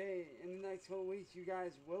couple of days, in the next couple of weeks, you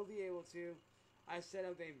guys will be able to. I set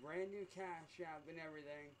up a brand new cash app and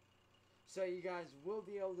everything. So you guys will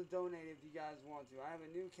be able to donate if you guys want to. I have a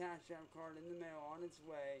new Cash App card in the mail on its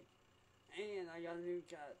way, and I got a new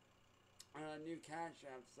Cash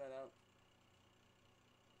App set up.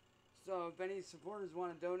 So if any supporters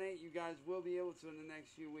want to donate, you guys will be able to in the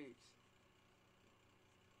next few weeks.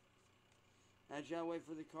 I just gotta wait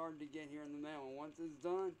for the card to get here in the mail, and once it's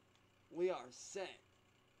done, we are set.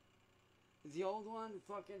 The old one,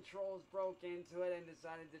 fucking trolls broke into it and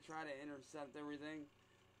decided to try to intercept everything,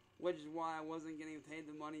 which is why I wasn't getting paid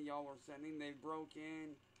the money y'all were sending. They broke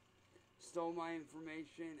in, stole my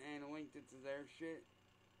information, and linked it to their shit.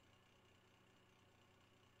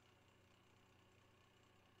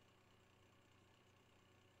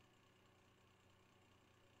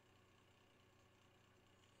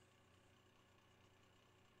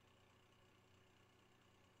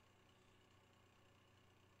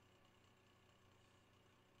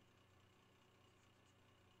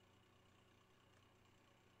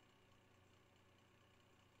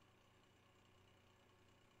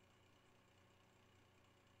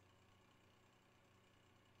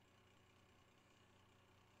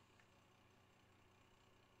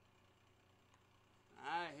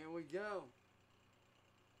 Alright, here we go.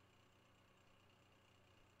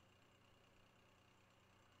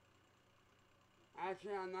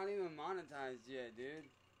 Actually, I'm not even monetized yet, dude.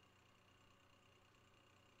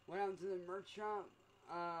 Went out to the merch shop.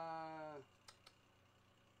 Now,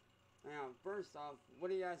 first off, what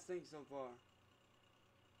do you guys think so far?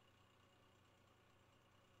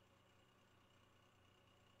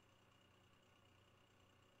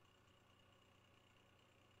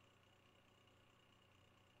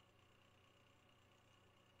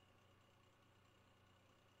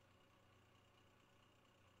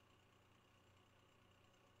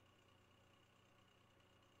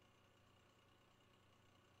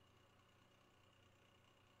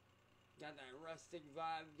 Got that rustic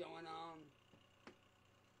vibe going on.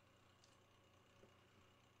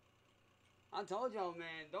 I told y'all,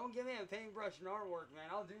 man, don't give me a paintbrush and artwork,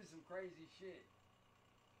 man. I'll do some crazy shit.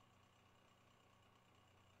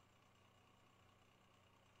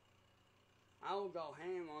 I will go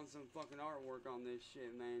ham on some fucking artwork on this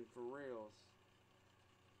shit, man, for reals.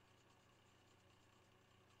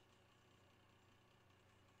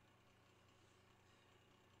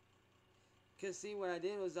 Cause see, what I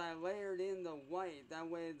did was I layered in the white. That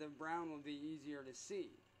way the brown would be easier to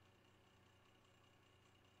see.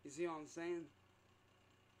 You see what I'm saying?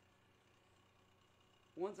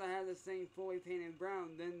 Once I have this thing fully painted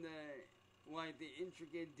brown, then the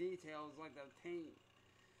intricate details, like the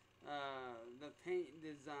paint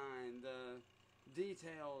design, the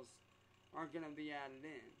details are gonna be added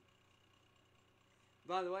in.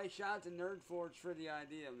 By the way, shout out to NerdForge for the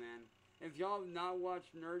idea, man. If y'all have not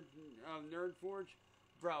watched NerdForge,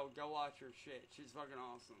 bro, go watch her shit. She's fucking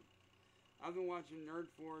awesome. I've been watching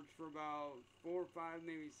NerdForge for about 4, 5,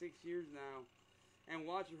 maybe 6 years now, and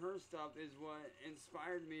watching her stuff is what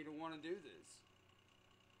inspired me to want to do this.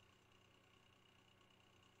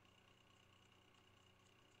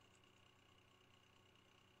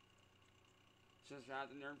 So shout out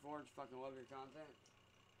to NerdForge. Fucking love your content.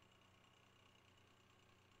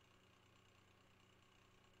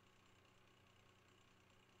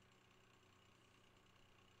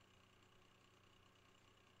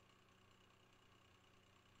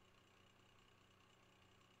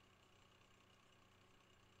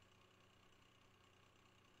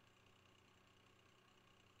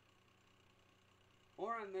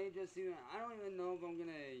 Or I may just even, I don't even know if I'm going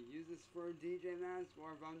to use this for a DJ mask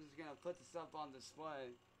or if I'm just going to put this up on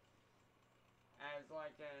display as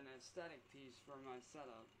like an aesthetic piece for my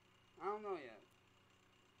setup. I don't know yet.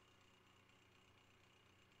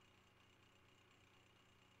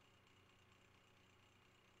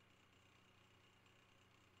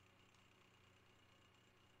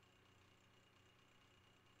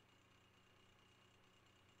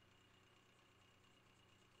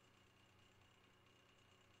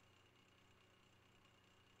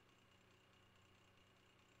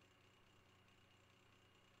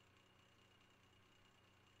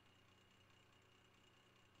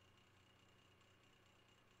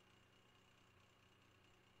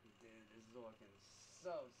 Dude, this is looking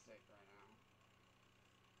so sick right now.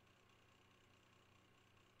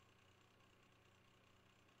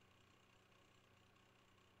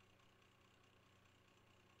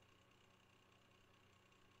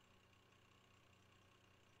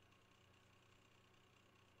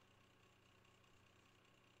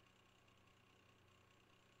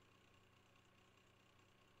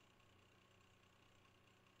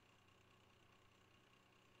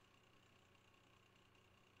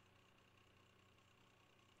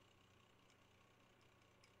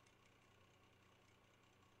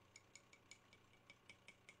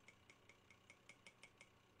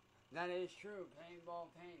 That is true. Paintball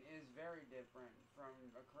paint is very different from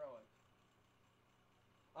acrylic.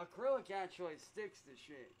 Acrylic actually sticks to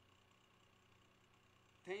shit.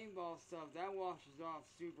 Paintball stuff, that washes off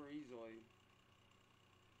super easily.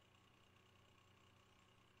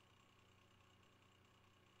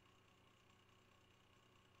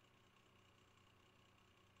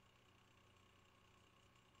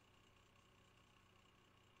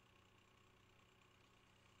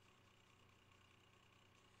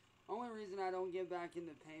 Only reason I don't get back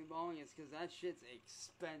into paintballing is because that shit's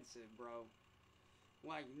expensive, bro.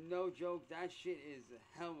 Like, no joke, that shit is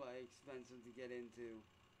hella expensive to get into.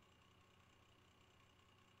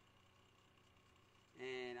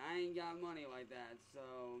 And I ain't got money like that,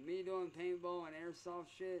 so me doing paintball and airsoft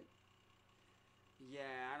shit,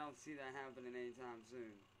 yeah, I don't see that happening anytime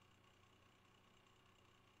soon.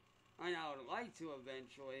 I mean, I would like to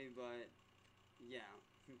eventually, but yeah.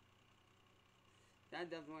 That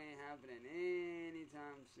definitely ain't happening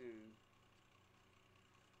anytime soon.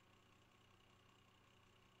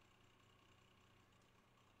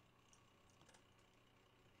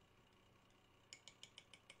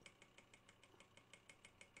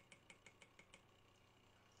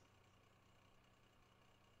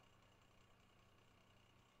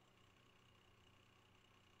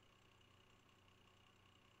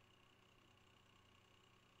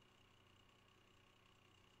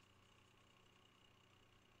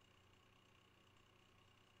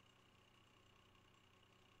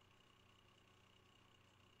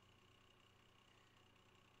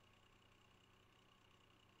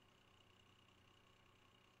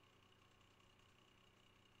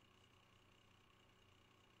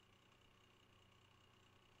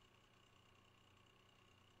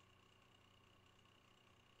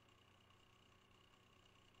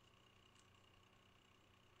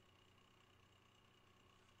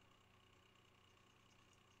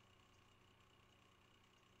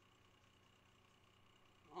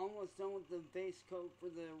 Almost done with the base coat for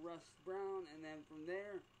the rust brown, and then from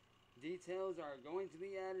there, details are going to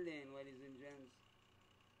be added in, ladies and gents.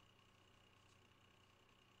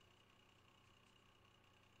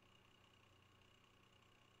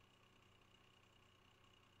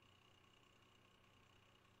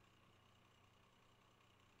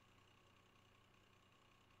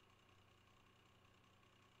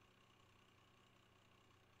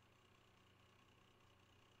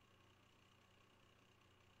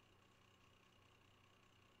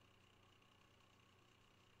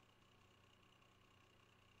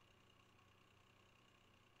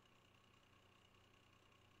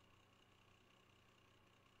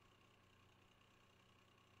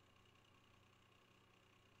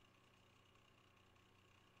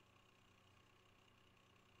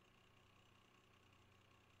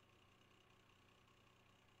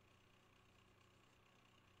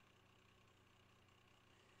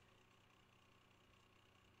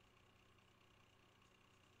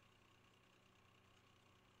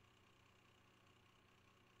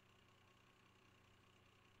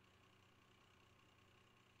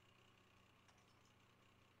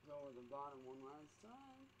 Go with the bottom one last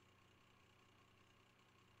time.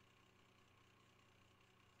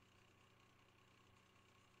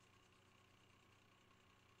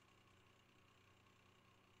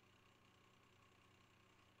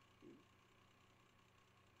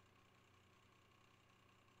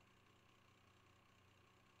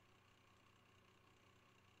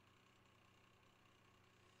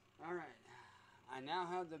 Alright, I now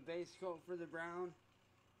have the base coat for the brown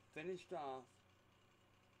finished off.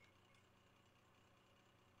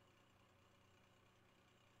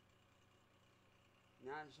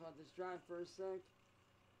 Now I just let this dry for a sec.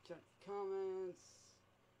 Check the comments.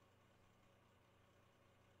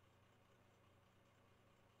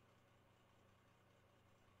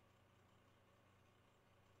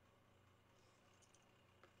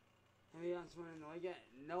 Have you gone swimming in the lake yet?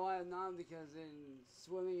 No, I have not, because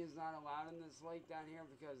swimming is not allowed in this lake down here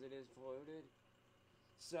because it is polluted.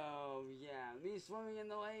 So, yeah, me swimming in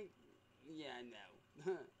the lake, yeah,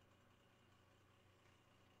 no.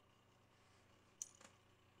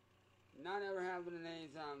 Not ever happening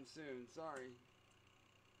anytime soon, sorry.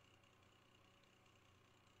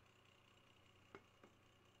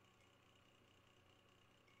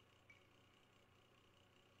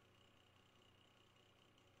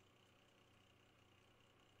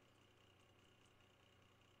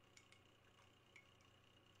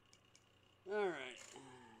 Alright,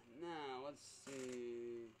 now let's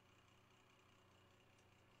see.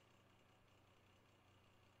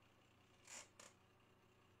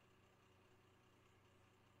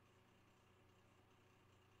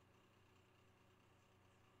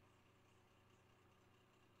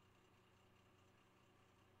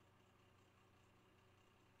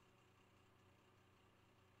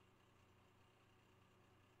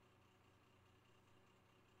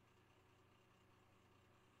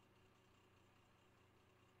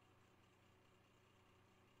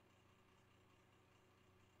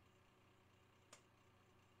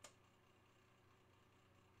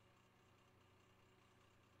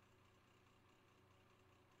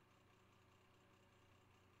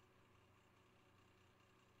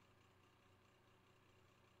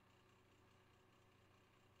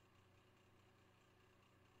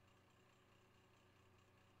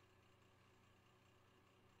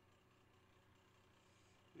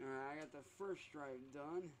 got the first stripe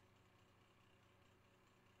done.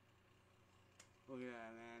 Look at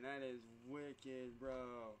that, man. That is wicked,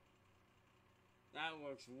 bro. That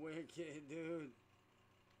looks wicked, dude.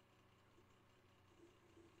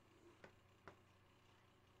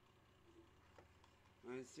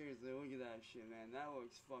 I mean, seriously, look at that shit, man. That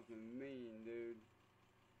looks fucking mean, dude.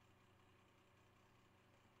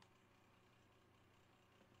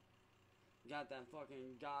 Got that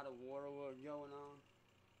fucking God of War look going on.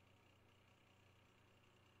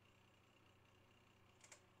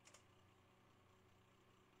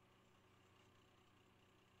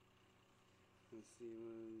 Let's see,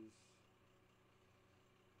 was...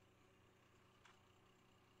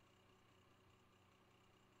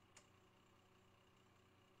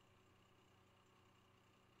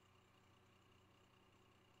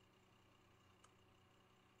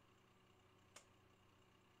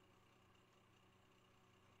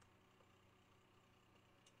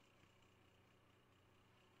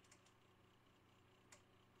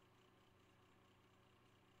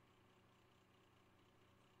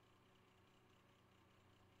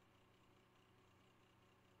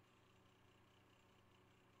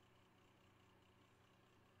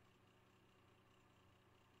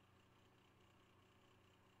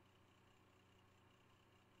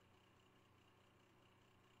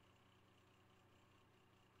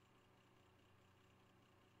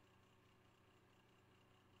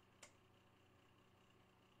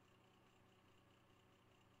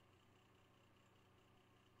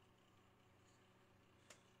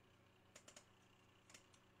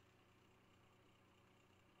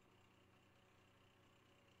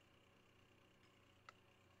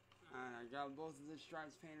 Alright, I got both of the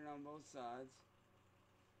stripes painted on both sides.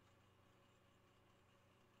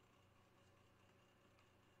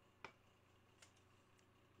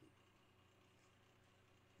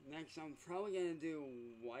 Next, I'm probably gonna do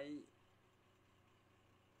white.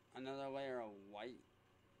 Another layer of white.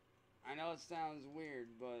 I know it sounds weird,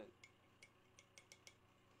 but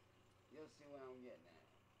you'll see what I'm getting at.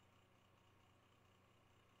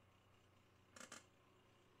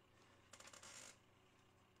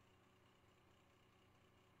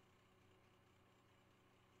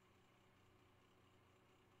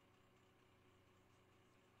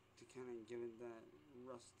 To kind of give it that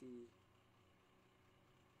rusty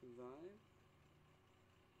vibe.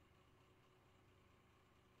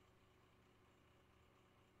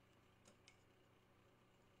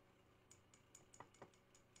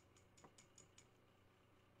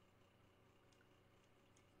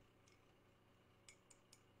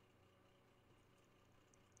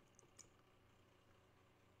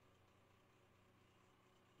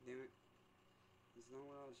 Damn it. That's not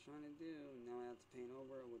what I was trying to do. Now I have to paint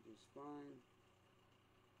over it, which is fine.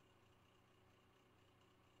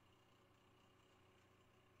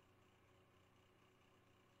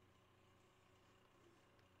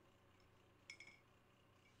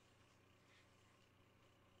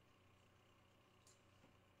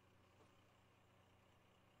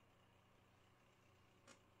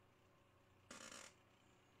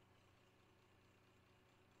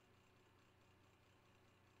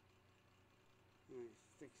 Let me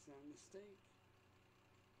fix that mistake.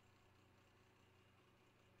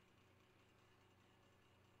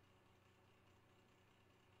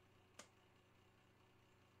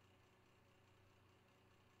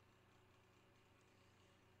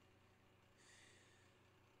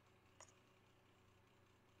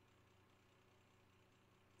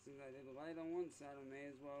 Since I did light on one side, I may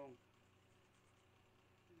as well.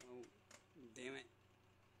 Oh, damn it.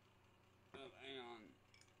 Oh, hang on.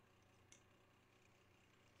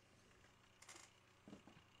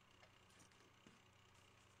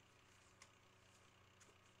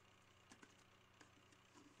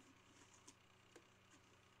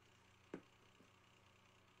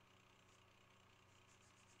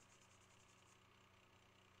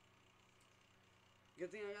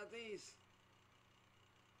 Good thing I got these.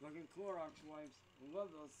 Fucking Clorox wipes. Love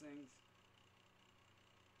those things.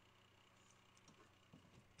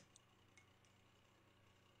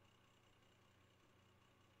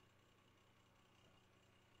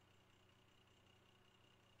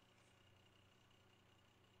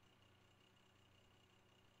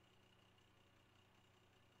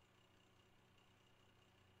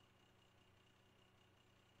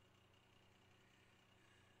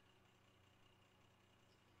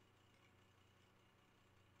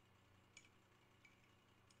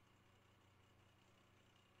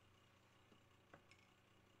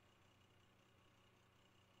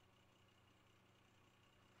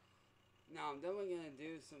 Now I'm definitely gonna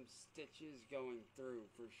do some stitches going through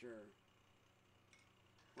for sure.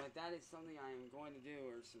 But that is something I am going to do,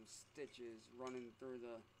 or some stitches running through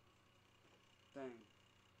the thing.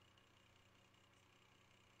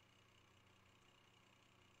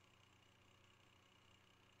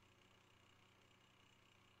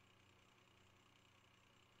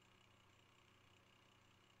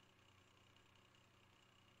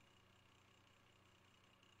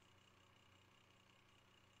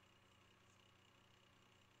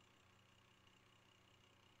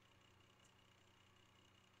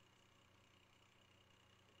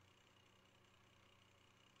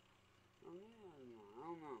 Oh yeah, I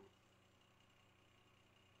don't know.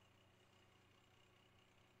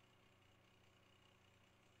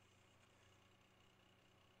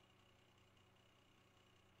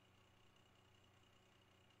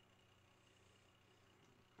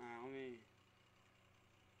 Alright,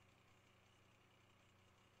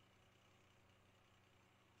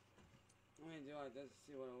 let me do like this to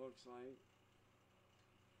see what it looks like.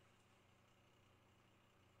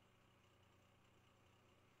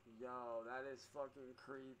 Yo, that is fucking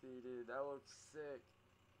creepy, dude. That looks sick.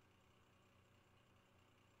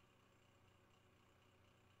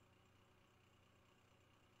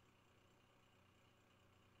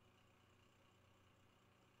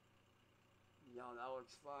 Yo, that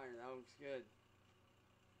looks fire. That looks good.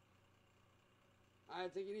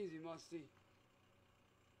 Alright, take it easy, Musty.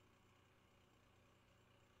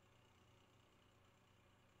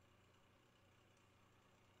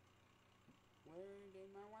 Where did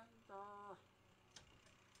my wife go?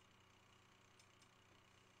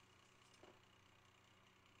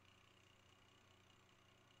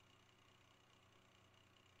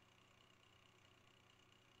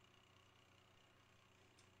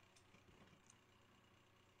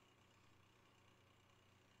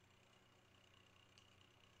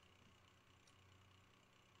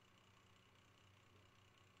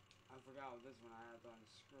 I forgot with this one I have to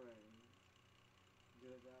unscrew it and do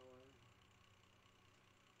it that way.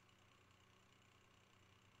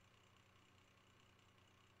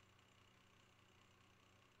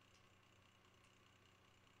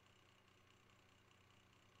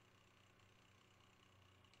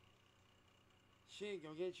 Shit,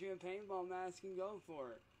 go get you a paintball mask and go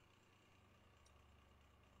for it.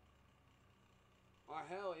 Or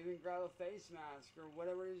hell, even grab a face mask or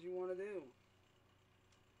whatever it is you want to do.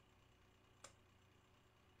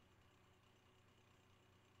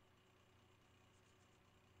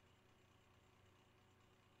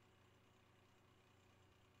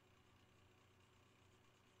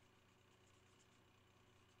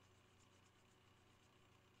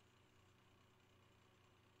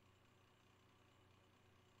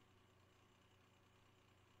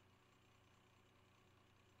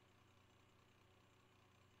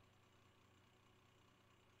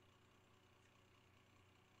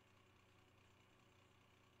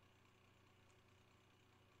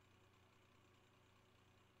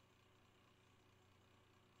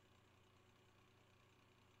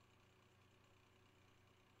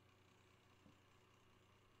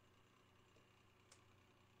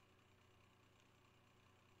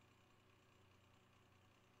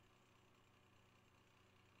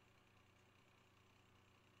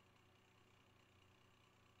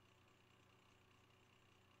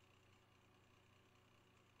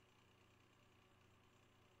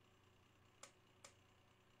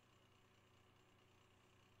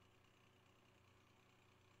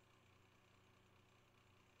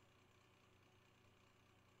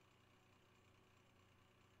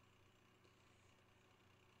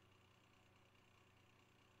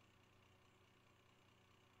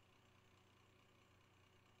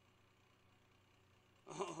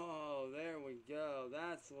 Oh, there we go.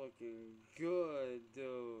 That's looking good,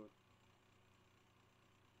 dude.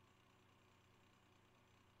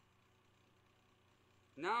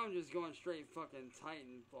 Now I'm just going straight fucking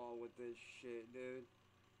Titanfall with this shit, dude.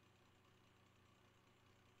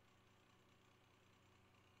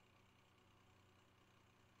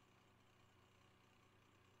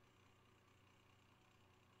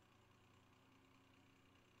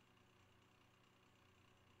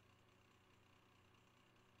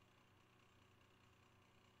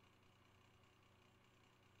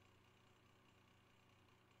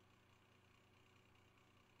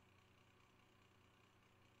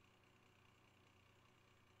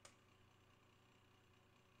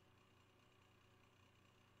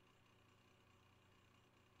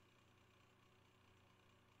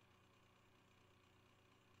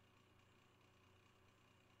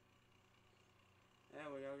 There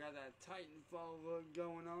we go. Got that Titanfall look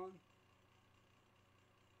going on.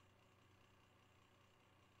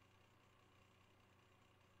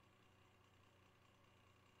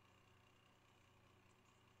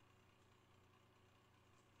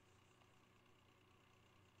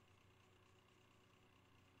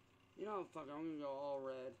 You know, fuck it, I'm gonna go all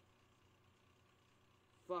red.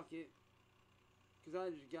 Fuck it. Because I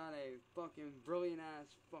just got a fucking brilliant ass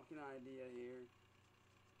fucking idea here.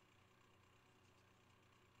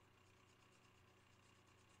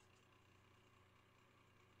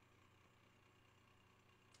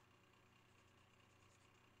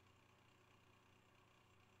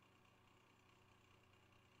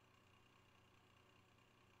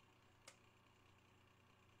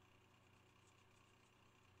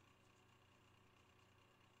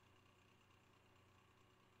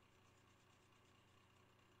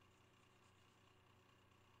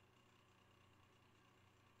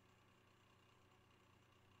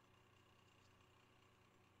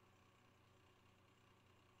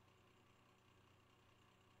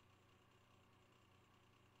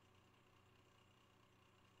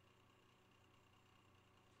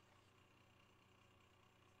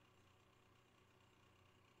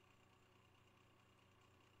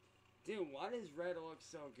 Dude, why does red look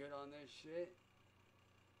so good on this shit?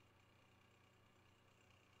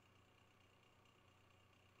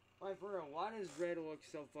 Like, for real, why does red look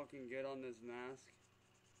so fucking good on this mask?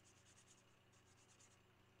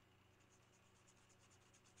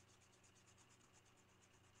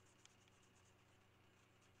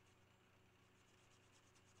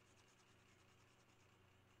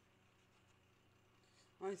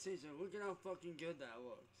 I see, so look at how fucking good that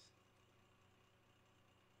looks.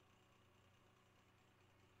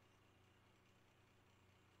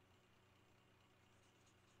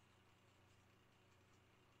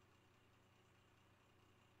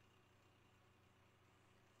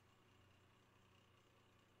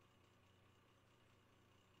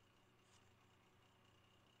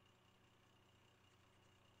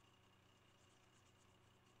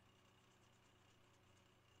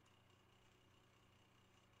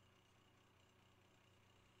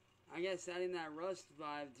 I guess adding that rust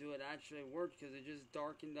vibe to it actually worked because it just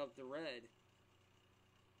darkened up the red.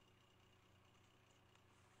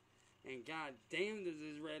 And god damn does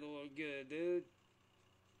this red look good, dude.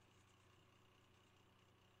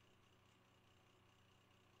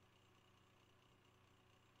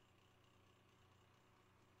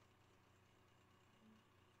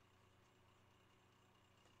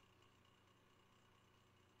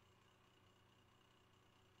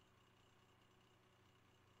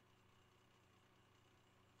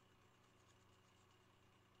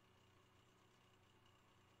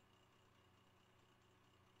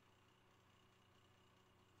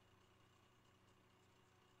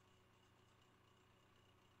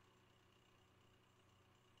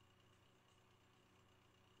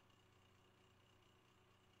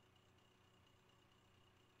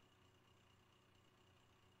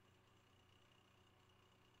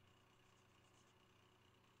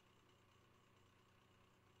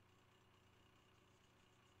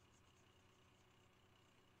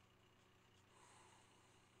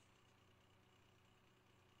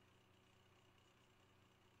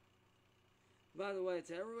 By the way,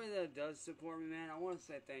 to everybody that does support me, man, I want to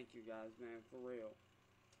say thank you guys, man, for real.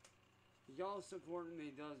 Y'all supporting me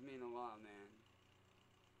does mean a lot, man.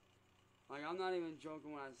 Like, I'm not even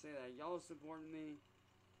joking when I say that. Y'all supporting me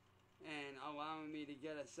and allowing me to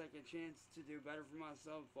get a second chance to do better for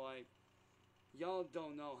myself, like, y'all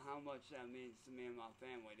don't know how much that means to me and my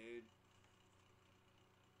family, dude.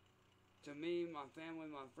 To me, my family,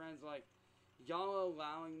 my friends, like, y'all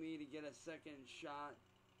allowing me to get a second shot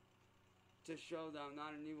to show that I'm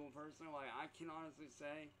not an evil person, like, I can honestly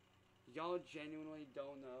say, y'all genuinely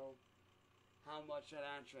don't know how much that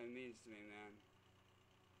actually means to me, man.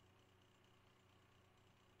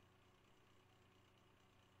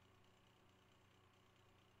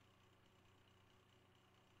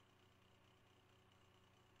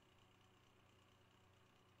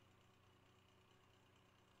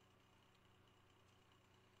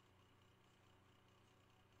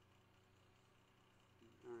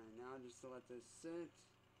 Alright, now just to let this sit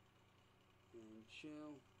and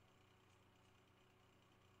chill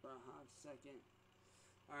for a hot second.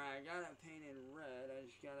 Alright, I got it painted red. I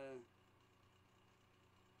just gotta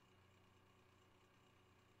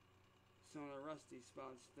some of the rusty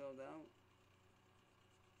spots filled out.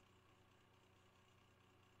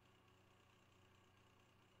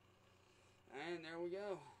 And there we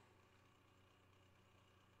go.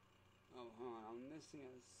 Oh, hold on. I'm missing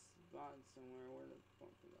a spot somewhere. Where the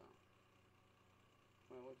fuck is that?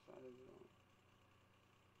 Wait, which side is it on?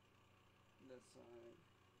 This side.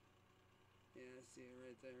 Yeah, I see it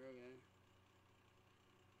right there. Okay.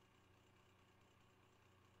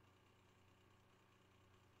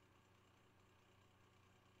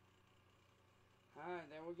 Alright,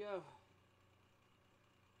 there we go.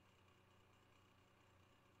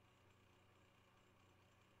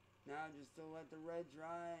 Now just to let the red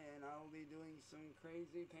dry, and I will be doing some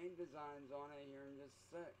crazy paint designs on it here in just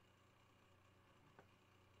a sec.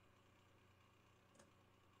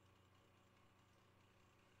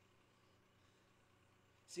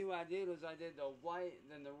 See, what I did was I did the white,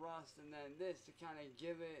 then the rust, and then this to kind of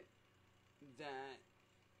give it that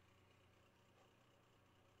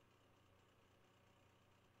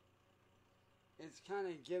it's kind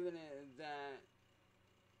of giving it that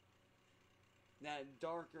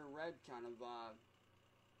darker red kind of vibe.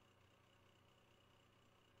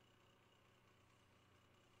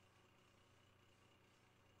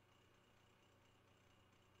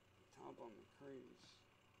 Top on the crease.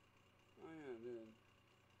 Oh yeah, dude.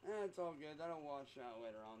 It's all good. That'll wash out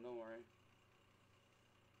later on. Don't worry.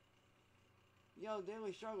 Yo,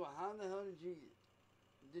 Daily Struggle, how the hell did you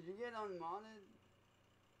get unmodded?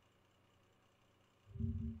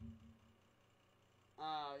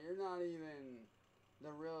 You're not even the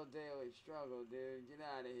real Daily Struggle, dude. Get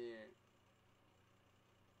out of here.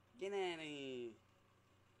 Get out of here.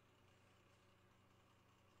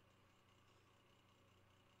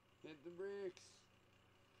 Hit the bricks.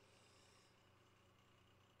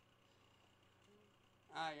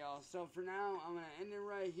 Alright, y'all. So for now, I'm going to end it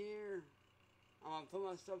right here. I'm going to put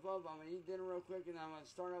my stuff up. I'm going to eat dinner real quick, and then I'm going to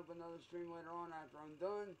start up another stream later on after I'm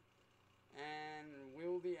done. And we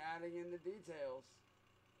will be adding in the details.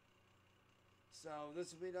 So this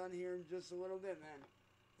will be done here in just a little bit, man.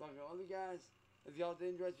 Fucking love you guys. If y'all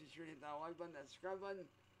did enjoy, be sure to hit that like button, that subscribe button,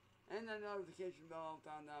 and that notification bell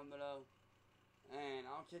found down below. And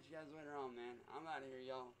I'll catch you guys later on, man. I'm out of here,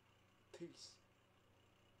 y'all. Peace.